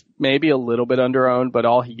think he's maybe a little bit under-owned, but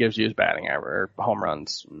all he gives you is batting average, or home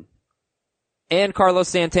runs. And Carlos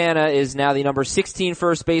Santana is now the number 16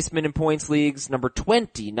 first baseman in points leagues, number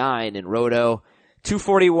 29 in Roto,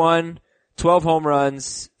 241, 12 home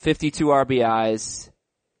runs, 52 RBIs.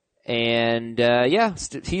 And,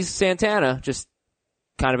 he's Santana, just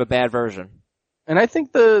kind of a bad version. And I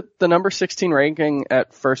think the number 16 ranking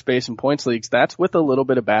at first base in points leagues, that's with a little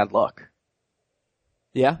bit of bad luck.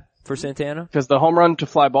 Yeah? For Santana? Because the home run to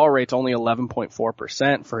fly ball rate's only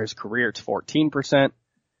 11.4%. For his career, it's 14%.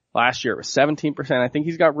 Last year, it was 17%. I think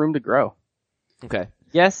he's got room to grow. Okay.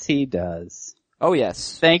 Yes, he does. Oh,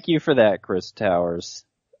 yes. Thank you for that, Chris Towers.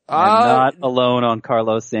 I'm not alone on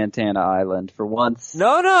Carlos Santana Island for once.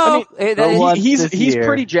 No. I mean, he's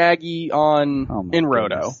pretty jaggy in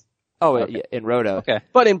Roto. Goodness. Oh, okay. Yeah, in Roto. Okay.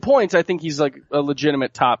 But in points, I think he's a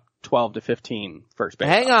legitimate top 12 to 15 first base.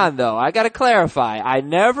 Hang on though, I gotta clarify. I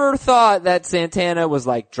never thought that Santana was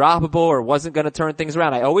droppable or wasn't gonna turn things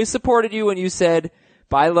around. I always supported you when you said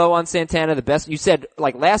buy low on Santana. The best, you said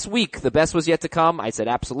last week, the best was yet to come. I said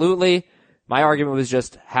absolutely. My argument was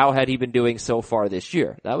just how had he been doing so far this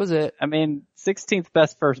year? That was it. I mean, 16th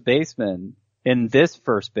best first baseman in this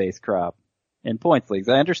first base crop in points leagues.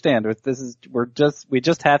 I understand we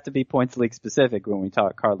just have to be points league specific when we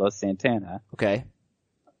talk Carlos Santana. Okay.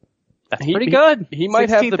 That's pretty good. He might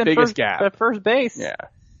have the biggest gap at first base. Yeah.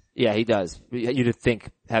 Yeah, he does. You'd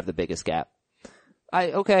think have the biggest gap.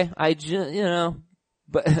 But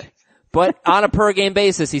on a per game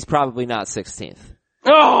basis, he's probably not 16th.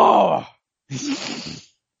 Oh!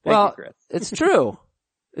 Well, it's true.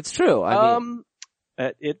 It's true. I mean,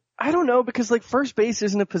 I don't know, because first base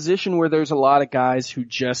isn't a position where there's a lot of guys who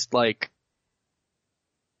just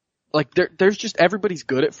there's just everybody's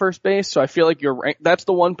good at first base, so I feel like that's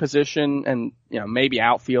the one position, and maybe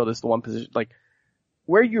outfield is the one position.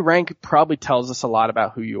 Where you rank probably tells us a lot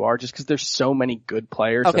about who you are, just because there's so many good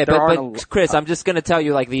players. Okay, but Chris, I'm just going to tell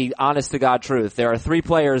you the honest to God truth. There are 3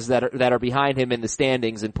 players that are behind him in the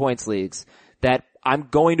standings in points leagues that I'm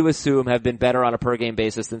going to assume have been better on a per game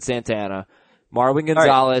basis than Santana: Marwin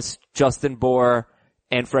Gonzalez, right, Justin Bour,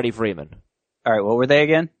 and Freddie Freeman. All right, what were they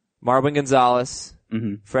again? Marwin Gonzalez,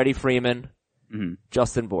 Freddie Freeman,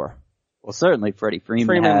 Justin Bour. Well, certainly Freddie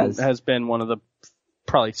Freeman has been one of the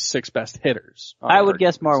probably 6 best hitters. I would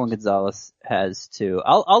guess Marwin Gonzalez has too.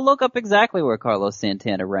 I'll look up exactly where Carlos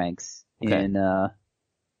Santana ranks in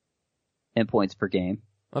points per game.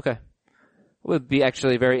 Okay. Would be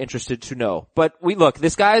actually very interested to know. But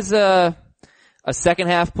this guy's a second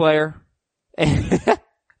half player.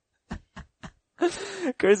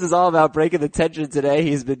 Chris is all about breaking the tension today.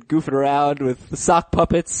 He's been goofing around with the sock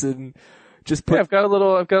puppets and just put. Yeah, I've got a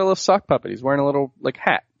little sock puppet. He's wearing a little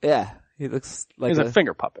hat. Yeah, he looks like He's a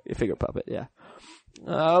finger puppet. A finger puppet, yeah.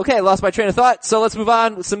 Okay, lost my train of thought. So let's move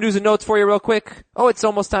on. Some news and notes for you real quick. Oh, it's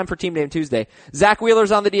almost time for Team Name Tuesday. Zach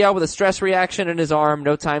Wheeler's on the DL with a stress reaction in his arm.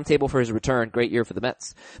 No timetable for his return. Great year for the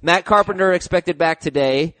Mets. Matt Carpenter expected back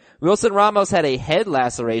today. Wilson Ramos had a head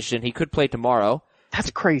laceration. He could play tomorrow. That's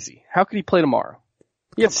crazy. How could he play tomorrow?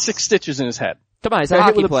 He had 6 stitches in his head. Come on, he's a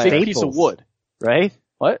hockey player. Got hit with a big piece of wood. Right?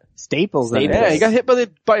 What? Staples. Yeah, he got hit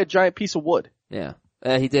by a giant piece of wood. Yeah. He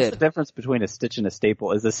What's did. the difference between a stitch and a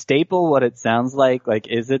staple? Is a staple what it sounds like? Like,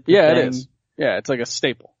 is it the Yeah, thing? it is. Yeah, it's like a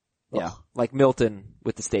staple. Yeah. Like Milton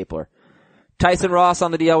with the stapler. Tyson Ross on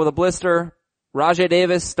the DL with a blister. Rajai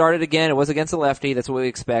Davis started again. It was against a lefty. That's what we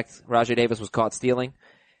expect. Rajai Davis was caught stealing.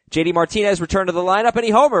 JD Martinez returned to the lineup and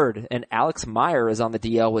he homered. And Alex Meyer is on the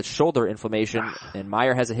DL with shoulder inflammation. And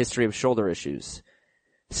Meyer has a history of shoulder issues.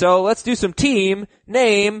 So let's do some Team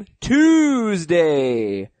Name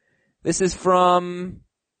Tuesday. This is from,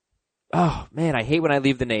 oh man, I hate when I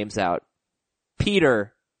leave the names out.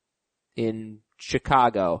 Peter in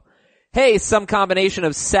Chicago. Hey, some combination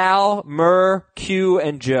of Sal, Murr, Q,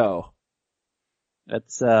 and Joe.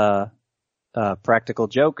 That's, Practical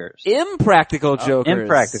Jokers. Impractical Jokers.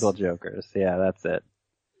 Impractical Jokers. Yeah, that's it.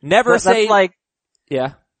 Never say, That's like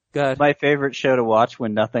yeah, go ahead. my favorite show to watch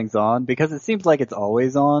when nothing's on because it seems like it's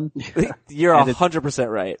always on. You're And it's 100%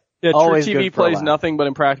 right. Yeah, Always True good TV for a plays laugh. nothing but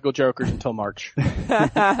Impractical Jokers until March.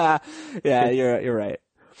 Yeah, you're right.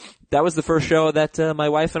 That was the first show that my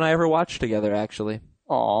wife and I ever watched together, actually.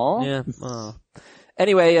 Aww. Yeah. Oh.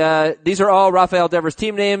 Anyway, these are all Rafael Devers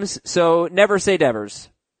team names, so never say Devers.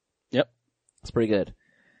 Yep. That's pretty good.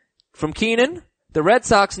 From Keenan, the Red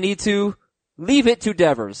Sox need to leave it to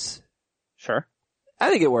Devers. Sure.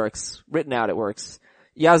 I think it works. Written out, it works.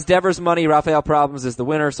 Yaz Devers money, Rafael Problems is the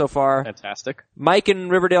winner so far. Fantastic. Mike in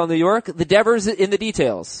Riverdale, New York, the Devers in the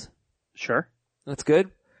details. Sure. That's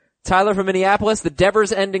good. Tyler from Minneapolis, the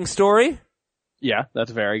Devers ending story. Yeah,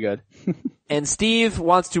 that's very good. And Steve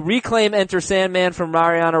wants to reclaim Enter Sandman from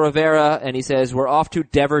Mariano Rivera, and he says, we're off to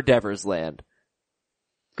Devers land.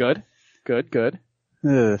 Good. Good, good.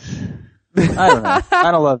 Ugh. I don't know.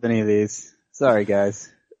 I don't love any of these. Sorry,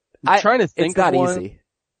 guys. I'm trying to think it's not of one, easy.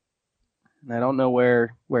 and I don't know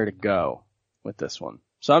where to go with this one.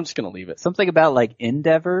 So I'm just gonna leave it. Something about like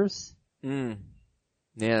endeavors? Yeah,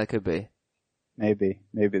 that could be. Maybe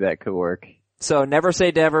that could work. So never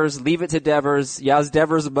say Devers, leave it to Devers, Yaz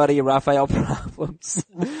Devers buddy, Rafael Problems.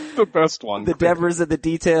 The best one. The Devers and the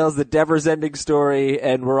details, the Devers ending story,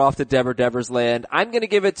 and we're off to Devers land. I'm gonna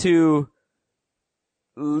give it to,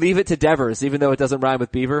 leave it to Devers, even though it doesn't rhyme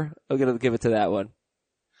with Beaver. I'm gonna give it to that one.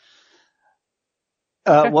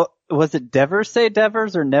 What was it? Devers say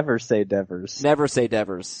Devers or never say Devers? Never say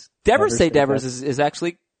Devers. Devers say Devers is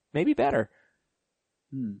actually maybe better.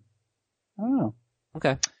 I don't know.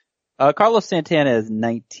 Okay. Carlos Santana is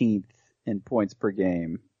 19th in points per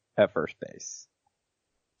game at first base.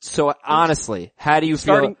 So honestly, how do you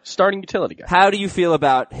feel? Starting utility guy. How do you feel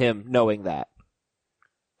about him knowing that?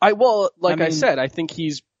 I mean- said, I think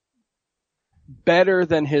he's better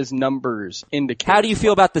than his numbers indicate. How do you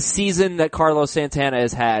feel about the season that Carlos Santana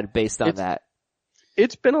has had based on that?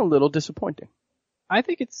 It's been a little disappointing. I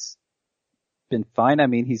think it's been fine. I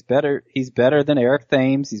mean, he's better than Eric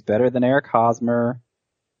Thames. He's better than Eric Hosmer.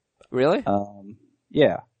 Really?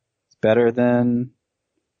 Yeah. It's better than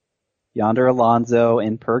Yonder Alonso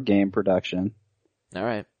in per game production. All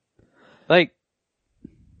right. Like,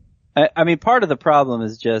 I mean, part of the problem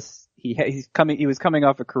is just he was coming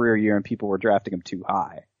off a career year and people were drafting him too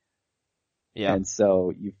high. Yeah. And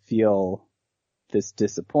so you feel this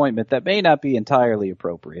disappointment that may not be entirely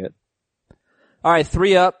appropriate. All right,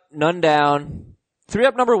 3 up, none down. 3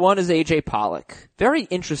 up number 1 is AJ Pollock. Very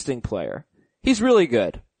interesting player. He's really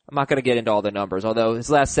good. I'm not going to get into all the numbers, although his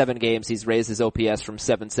last 7 games he's raised his OPS from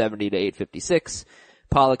 770 to 856.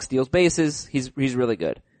 Pollock steals bases. He's really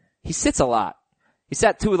good. He sits a lot. He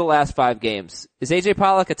sat 2 of the last 5 games. Is AJ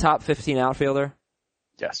Pollock a top 15 outfielder?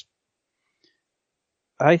 Yes.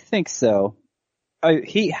 I think so.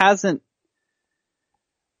 He hasn't,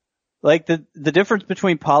 like the difference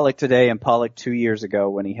between Pollock today and Pollock 2 years ago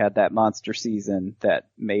when he had that monster season that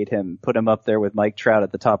put him up there with Mike Trout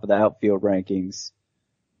at the top of the outfield rankings.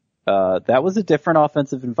 That was a different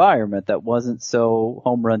offensive environment that wasn't so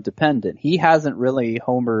home run dependent. He hasn't really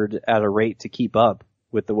homered at a rate to keep up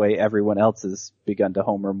with the way everyone else has begun to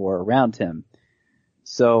homer more around him.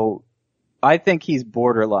 So I think he's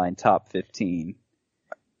borderline top 15.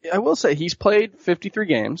 I will say he's played 53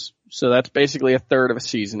 games, so that's basically a third of a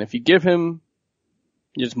season. If you give him,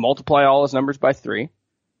 you just multiply all his numbers by 3,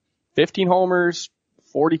 15 homers,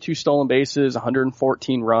 42 stolen bases,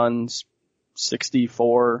 114 runs,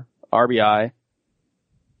 64 RBI.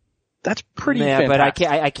 That's pretty fantastic. But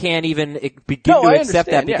I can't even begin to accept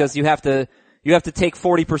that because you have to take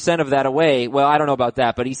 40% of that away. Well, I don't know about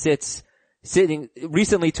that, but he sitting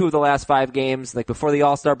recently 2 of the last 5 games, like before the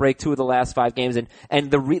All-Star break, 2 of the last 5 games,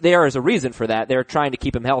 and there is a reason for that. They're trying to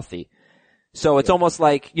keep him healthy. So it's almost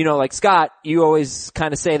like, like Scott, you always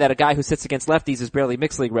kind of say that a guy who sits against lefties is barely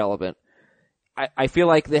mixed league relevant. I feel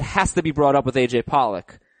like it has to be brought up with AJ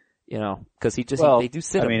Pollock, cause they do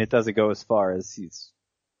sit him. I mean, it doesn't go as far as he's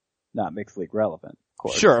not mixed league relevant, of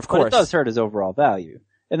course. Sure, of course. But it does hurt his overall value.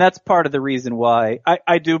 And that's part of the reason why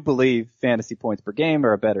I do believe fantasy points per game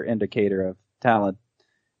are a better indicator of talent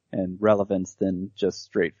and relevance than just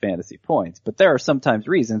straight fantasy points. But there are sometimes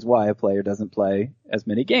reasons why a player doesn't play as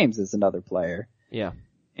many games as another player. Yeah.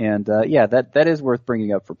 And, that is worth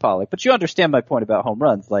bringing up for Pollock. But you understand my point about home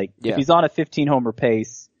runs. Like, if he's on a 15 homer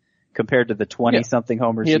pace compared to the 20 something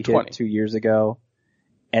homers he hit 2 years ago,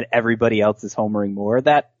 and everybody else is homering more,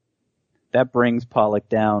 that brings Pollock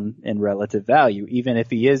down in relative value, even if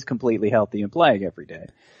he is completely healthy and playing every day.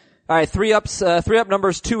 All right, 3 up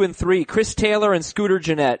numbers 2 and 3. Chris Taylor and Scooter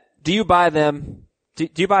Gennett. Do you buy them? Do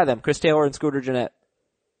you buy them? Chris Taylor and Scooter Gennett.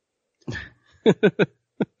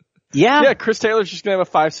 Yeah. Yeah, Chris Taylor's just gonna have a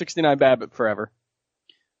 569 BABIP forever.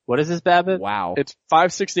 What is his BABIP? Wow. It's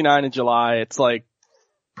 569 in July. It's like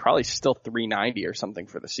probably still 390 or something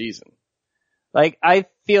for the season. Like, I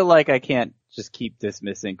feel like I can't just keep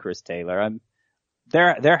dismissing Chris Taylor.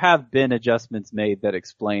 There have been adjustments made that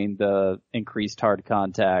explain the increased hard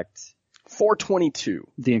contact, 422,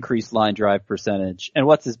 the increased line drive percentage, and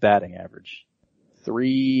what's his batting average?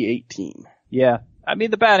 318. Yeah. I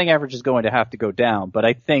mean, the batting average is going to have to go down, but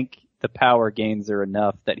I think the power gains are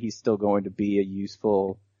enough that he's still going to be a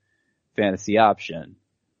useful fantasy option.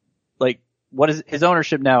 Like, what is his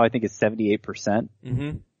ownership now? I think is 78%.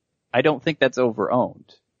 Mm-hmm. I don't think that's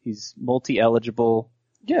over-owned. He's multi-eligible.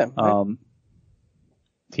 Yeah.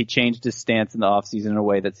 He changed his stance in the offseason in a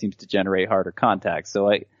way that seems to generate harder contact. So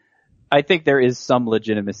I think there is some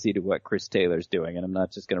legitimacy to what Chris Taylor's doing, and I'm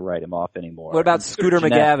not just going to write him off anymore. What about Scooter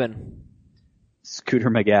McGavin? Scooter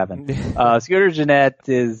McGavin. Scooter Gennett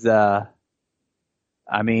is, they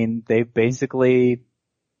basically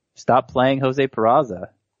stopped playing Jose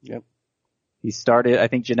Peraza. Yep. I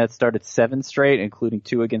think Gennett started 7 straight, including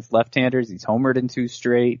 2 against left-handers. He's homered in 2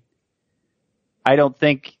 straight. I don't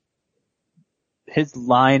think his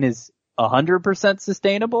line is 100%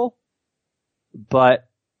 sustainable, but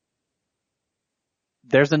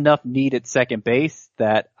there's enough need at second base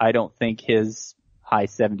that I don't think his high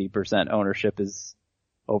 70% ownership is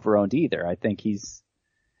over-owned either. I think he's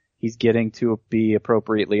getting to be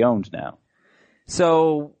appropriately owned now.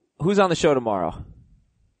 So, who's on the show tomorrow?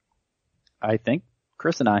 I think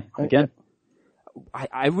Chris and I, again.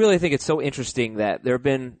 I really think it's so interesting that there have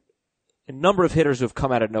been a number of hitters who have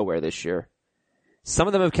come out of nowhere this year. Some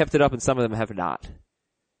of them have kept it up and some of them have not.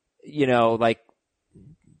 Like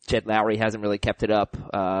Jed Lowry hasn't really kept it up.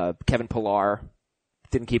 Kevin Pillar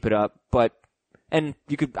didn't keep it up,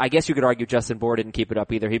 I guess you could argue Justin Bour didn't keep it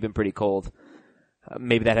up either. He'd been pretty cold.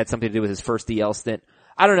 Maybe that had something to do with his first DL stint.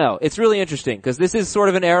 I don't know. It's really interesting because this is sort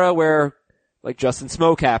of an era where like Justin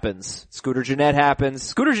Smoke happens. Scooter Gennett happens.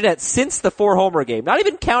 Scooter Gennett, since the 4-homer game, not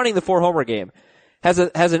even counting the 4-homer game, has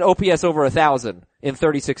an OPS over 1,000 in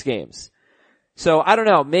 36 games. So I don't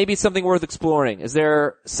know. Maybe it's something worth exploring. Is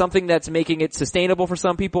there something that's making it sustainable for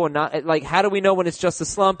some people and not, like, how do we know when it's just a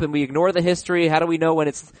slump and we ignore the history? How do we know when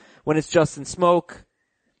it's Justin Smoke?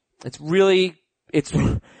 It's really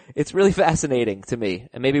fascinating to me.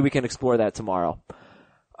 And maybe we can explore that tomorrow.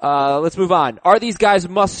 Let's move on. Are these guys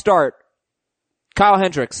must start? Kyle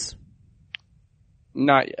Hendricks.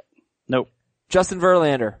 Not yet. Nope. Justin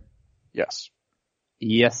Verlander. Yes.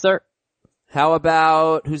 Yes, sir. How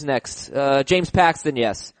about, who's next? James Paxton,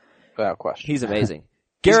 yes. Without question. He's amazing.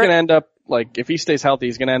 He's gonna end up, if he stays healthy,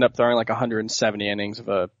 he's gonna end up throwing 170 innings of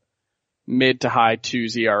a mid to high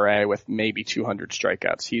 2s ERA with maybe 200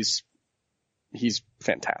 strikeouts. He's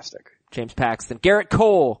fantastic. James Paxton. Garrett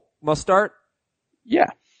Cole, must start? Yeah.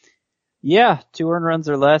 Yeah, 2 earned runs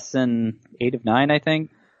or less and 8 of 9, I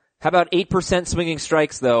think. How about 8% swinging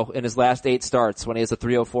strikes, though, in his last 8 starts when he has a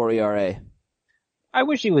 3.04 ERA? I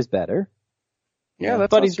wish he was better. Yeah,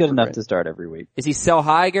 but he's good enough to start every week. Is he sell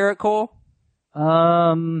high, Garrett Cole?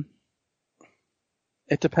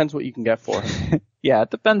 It depends what you can get for him. Yeah,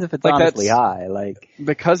 it depends if it's Like, honestly that's- high. Like,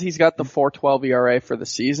 Because he's got the 4.12 ERA for the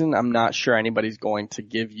season, I'm not sure anybody's going to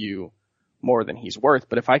give you more than he's worth.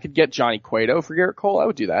 But if I could get Johnny Cueto for Garrett Cole, I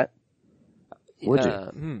would do that. would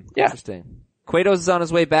you? Yeah. Interesting. Cueto's is on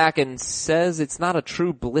his way back and says it's not a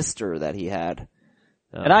true blister that he had.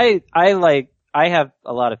 And I have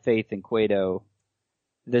a lot of faith in Cueto.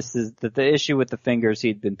 This is the issue with the fingers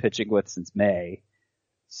he'd been pitching with since May.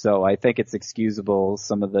 So I think it's excusable,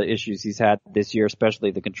 some of the issues he's had this year,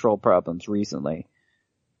 especially the control problems recently.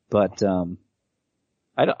 But,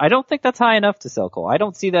 I don't think that's high enough to sell Cole. I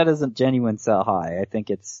don't see that as a genuine sell high. I think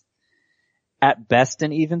it's at best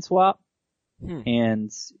an even swap.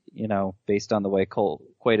 And, based on the way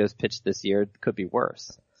Cueto's pitched this year, it could be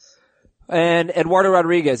worse. And Eduardo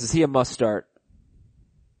Rodriguez, is he a must start?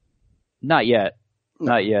 Not yet.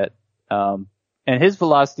 Not yet. And his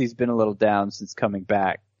velocity's been a little down since coming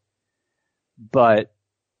back. But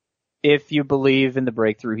if you believe in the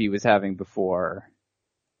breakthrough he was having before,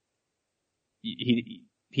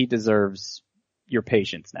 he deserves your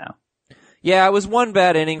patience now. Yeah, it was one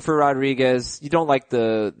bad inning for Rodriguez. You don't like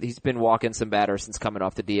he's been walking some batters since coming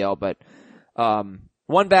off the DL, but,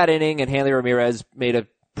 one bad inning and Hanley Ramirez made a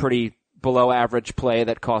pretty below average play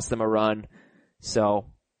that cost them a run. So,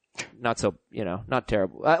 not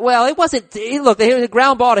terrible. Well, it wasn't, look, they hit a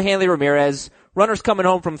ground ball to Hanley Ramirez. Runner's coming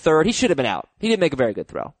home from third. He should have been out. He didn't make a very good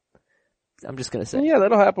throw. I'm just gonna say. Yeah,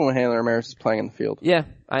 that'll happen when Hanley Ramirez is playing in the field. Yeah,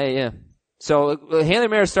 So, Hanley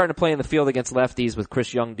Ramirez is starting to play in the field against lefties with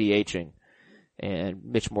Chris Young DHing and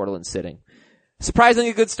Mitch Moreland sitting.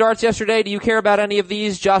 Surprisingly good starts yesterday. Do you care about any of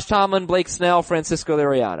these? Josh Tomlin, Blake Snell, Francisco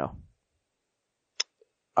Liriano.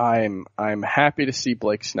 I'm happy to see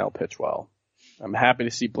Blake Snell pitch well. I'm happy to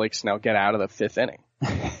see Blake Snell get out of the fifth inning.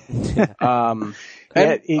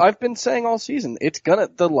 I've been saying all season,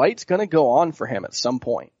 the light's gonna go on for him at some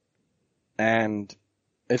point. And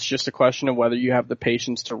it's just a question of whether you have the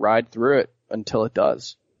patience to ride through it until it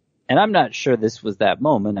does. And I'm not sure this was that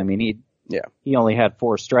moment. I mean, he only had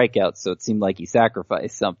 4 strikeouts, so it seemed like he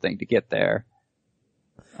sacrificed something to get there.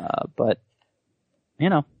 But,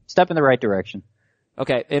 step in the right direction.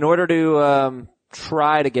 Okay, in order to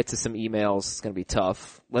try to get to some emails, it's going to be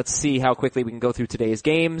tough. Let's see how quickly we can go through today's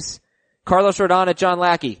games. Carlos Rodon at John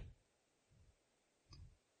Lackey.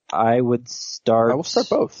 I would start. I will start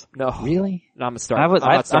both. No. Really? No, I'm not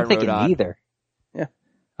starting I'm thinking Rodon. neither. Yeah.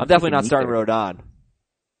 I'm definitely not starting Rodon.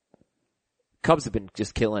 Cubs have been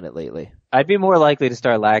just killing it lately. I'd be more likely to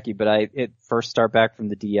start Lackey, but first start back from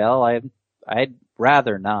the DL, I'd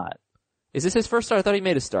rather not. Is this his first start? I thought he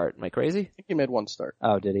made a start. Am I crazy? I think he made one start.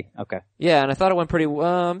 Oh, did he? Okay. Yeah, and I thought it went pretty,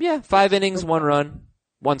 5 innings, 1 run,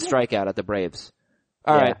 1 strikeout at the Braves.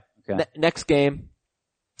 All right. Okay. Next game.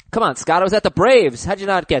 Come on, Scott, I was at the Braves. How'd you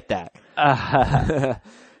not get that?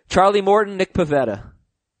 Charlie Morton, Nick Pivetta.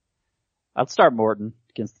 I'd start Morton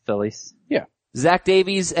against the Phillies. Yeah. Zach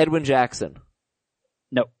Davies, Edwin Jackson.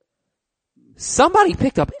 Nope. Somebody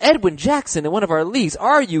picked up Edwin Jackson in one of our leagues.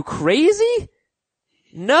 Are you crazy?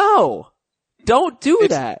 No. Don't do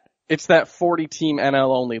that. It's that 40-team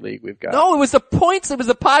NL only league we've got. No, it was the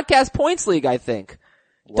podcast points league, I think.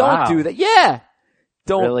 Wow. Don't do that. Yeah.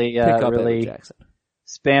 Don't really, pick up really Edwin Jackson.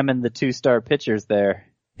 Spamming the 2-star pitchers there.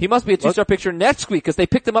 He must be a 2-star pitcher next week because they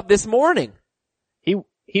picked him up this morning. He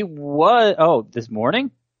was, this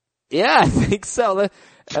morning? Yeah, I think so.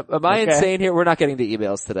 Am I insane here? We're not getting the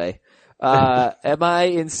emails today. Am I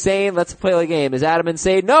insane? Let's play the game. Is Adam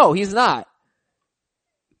insane? No, he's not.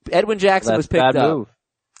 Edwin Jackson was picked bad up. Move.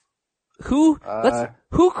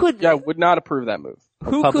 Who could? Yeah, would not approve that move.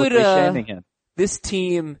 Who could? Shaming him. This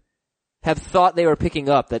team have thought they were picking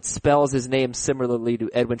up that spells his name similarly to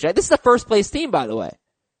Edwin Jackson. This is a first place team, by the way.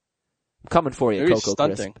 I'm coming for you, Maybe Coco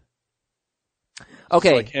stunting. Crisp.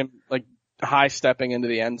 Okay. It's like him, high stepping into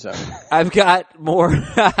the end zone. I've got more,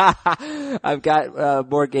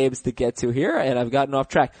 more games to get to here, and I've gotten off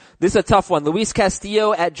track. This is a tough one. Luis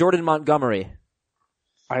Castillo at Jordan Montgomery.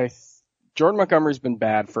 Jordan Montgomery's been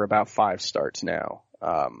bad for about 5 starts now.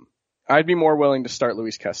 I'd be more willing to start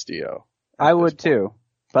Luis Castillo. I would too,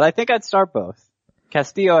 but I think I'd start both.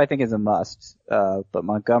 Castillo I think is a must, but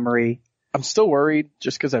Montgomery. I'm still worried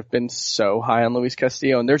just because I've been so high on Luis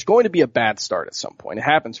Castillo, and there's going to be a bad start at some point. It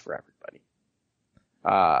happens for everybody.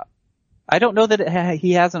 I don't know that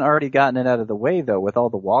he hasn't already gotten it out of the way though, with all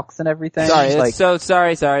the walks and everything. Sorry,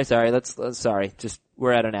 sorry. Sorry. Just,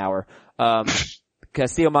 we're at an hour.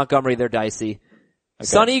 Castillo, Montgomery, they're dicey. Okay.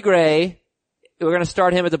 Sonny Gray, we're gonna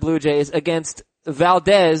start him at the Blue Jays against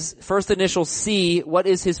Valdez, first initial C. What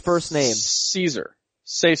is his first name? Cesar.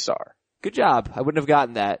 Good job. I wouldn't have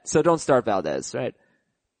gotten that. So don't start Valdez, right?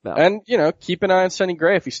 No. And, keep an eye on Sonny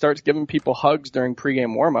Gray. If he starts giving people hugs during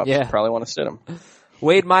pregame warm-ups, you probably want to sit him.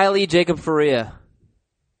 Wade Miley, Jacob Faria.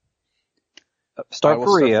 Start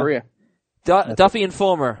Faria. Duffy and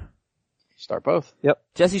Fulmer. Start both. Yep.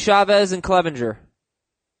 Jesse Chavez and Clevenger.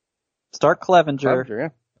 Start Clevenger. Yeah.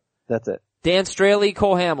 That's it. Dan Straley,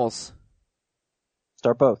 Cole Hamels.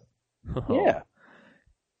 Start both. Yeah.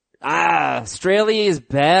 Straley is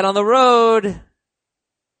bad on the road.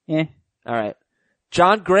 Yeah. All right.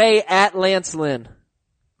 John Gray at Lance Lynn.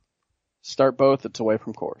 Start both. It's away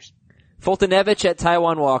from Coors. Fultonevich at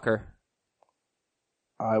Taiwan Walker.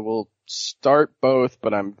 I will start both,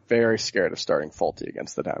 but I'm very scared of starting Fulte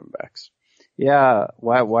against the Diamondbacks. Yeah.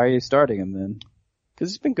 Why are you starting him then?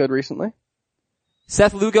 Because he's been good recently.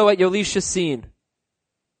 Seth Lugo at Yoelish Chacin.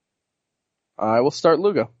 I will start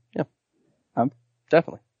Lugo. Yeah.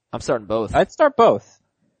 Definitely. I'm starting both. I'd start both.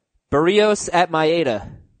 Barrios at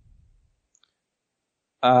Maeda.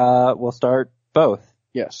 We'll start both.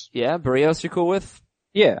 Yes. Yeah, Barrios you're cool with?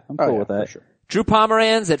 Yeah, I'm cool with that. For sure. Drew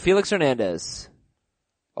Pomeranz at Felix Hernandez.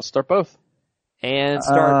 I'll start both. And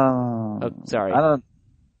start, sorry.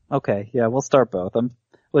 Okay, yeah, we'll start both.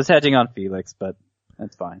 Was hedging on Felix, but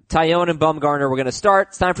that's fine. Tyone and Bumgarner we're gonna start.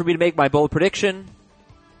 It's time for me to make my bold prediction.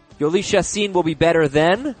 Yoelish Chacin will be better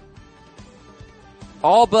than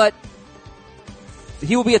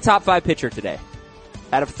he will be a top 5 pitcher today.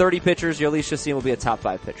 Out of 30 pitchers, Yoelish Chacin will be a top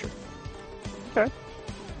 5 pitcher. Okay.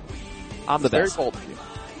 I'm the best. Very bold of you.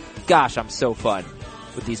 Gosh, I'm so fun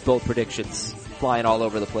with these bold predictions flying all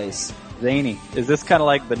over the place. Zany. Is this kind of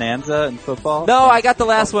like Bonanza in football? No, I got the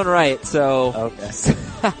last one right, so. Okay.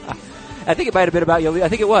 I think it might have been about Yoelish. I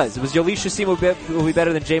think it was. It was Yoelish Chacin will be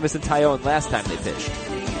better than Jamison Tyone last time they pitched.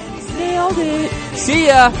 Nailed it. See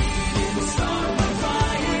ya!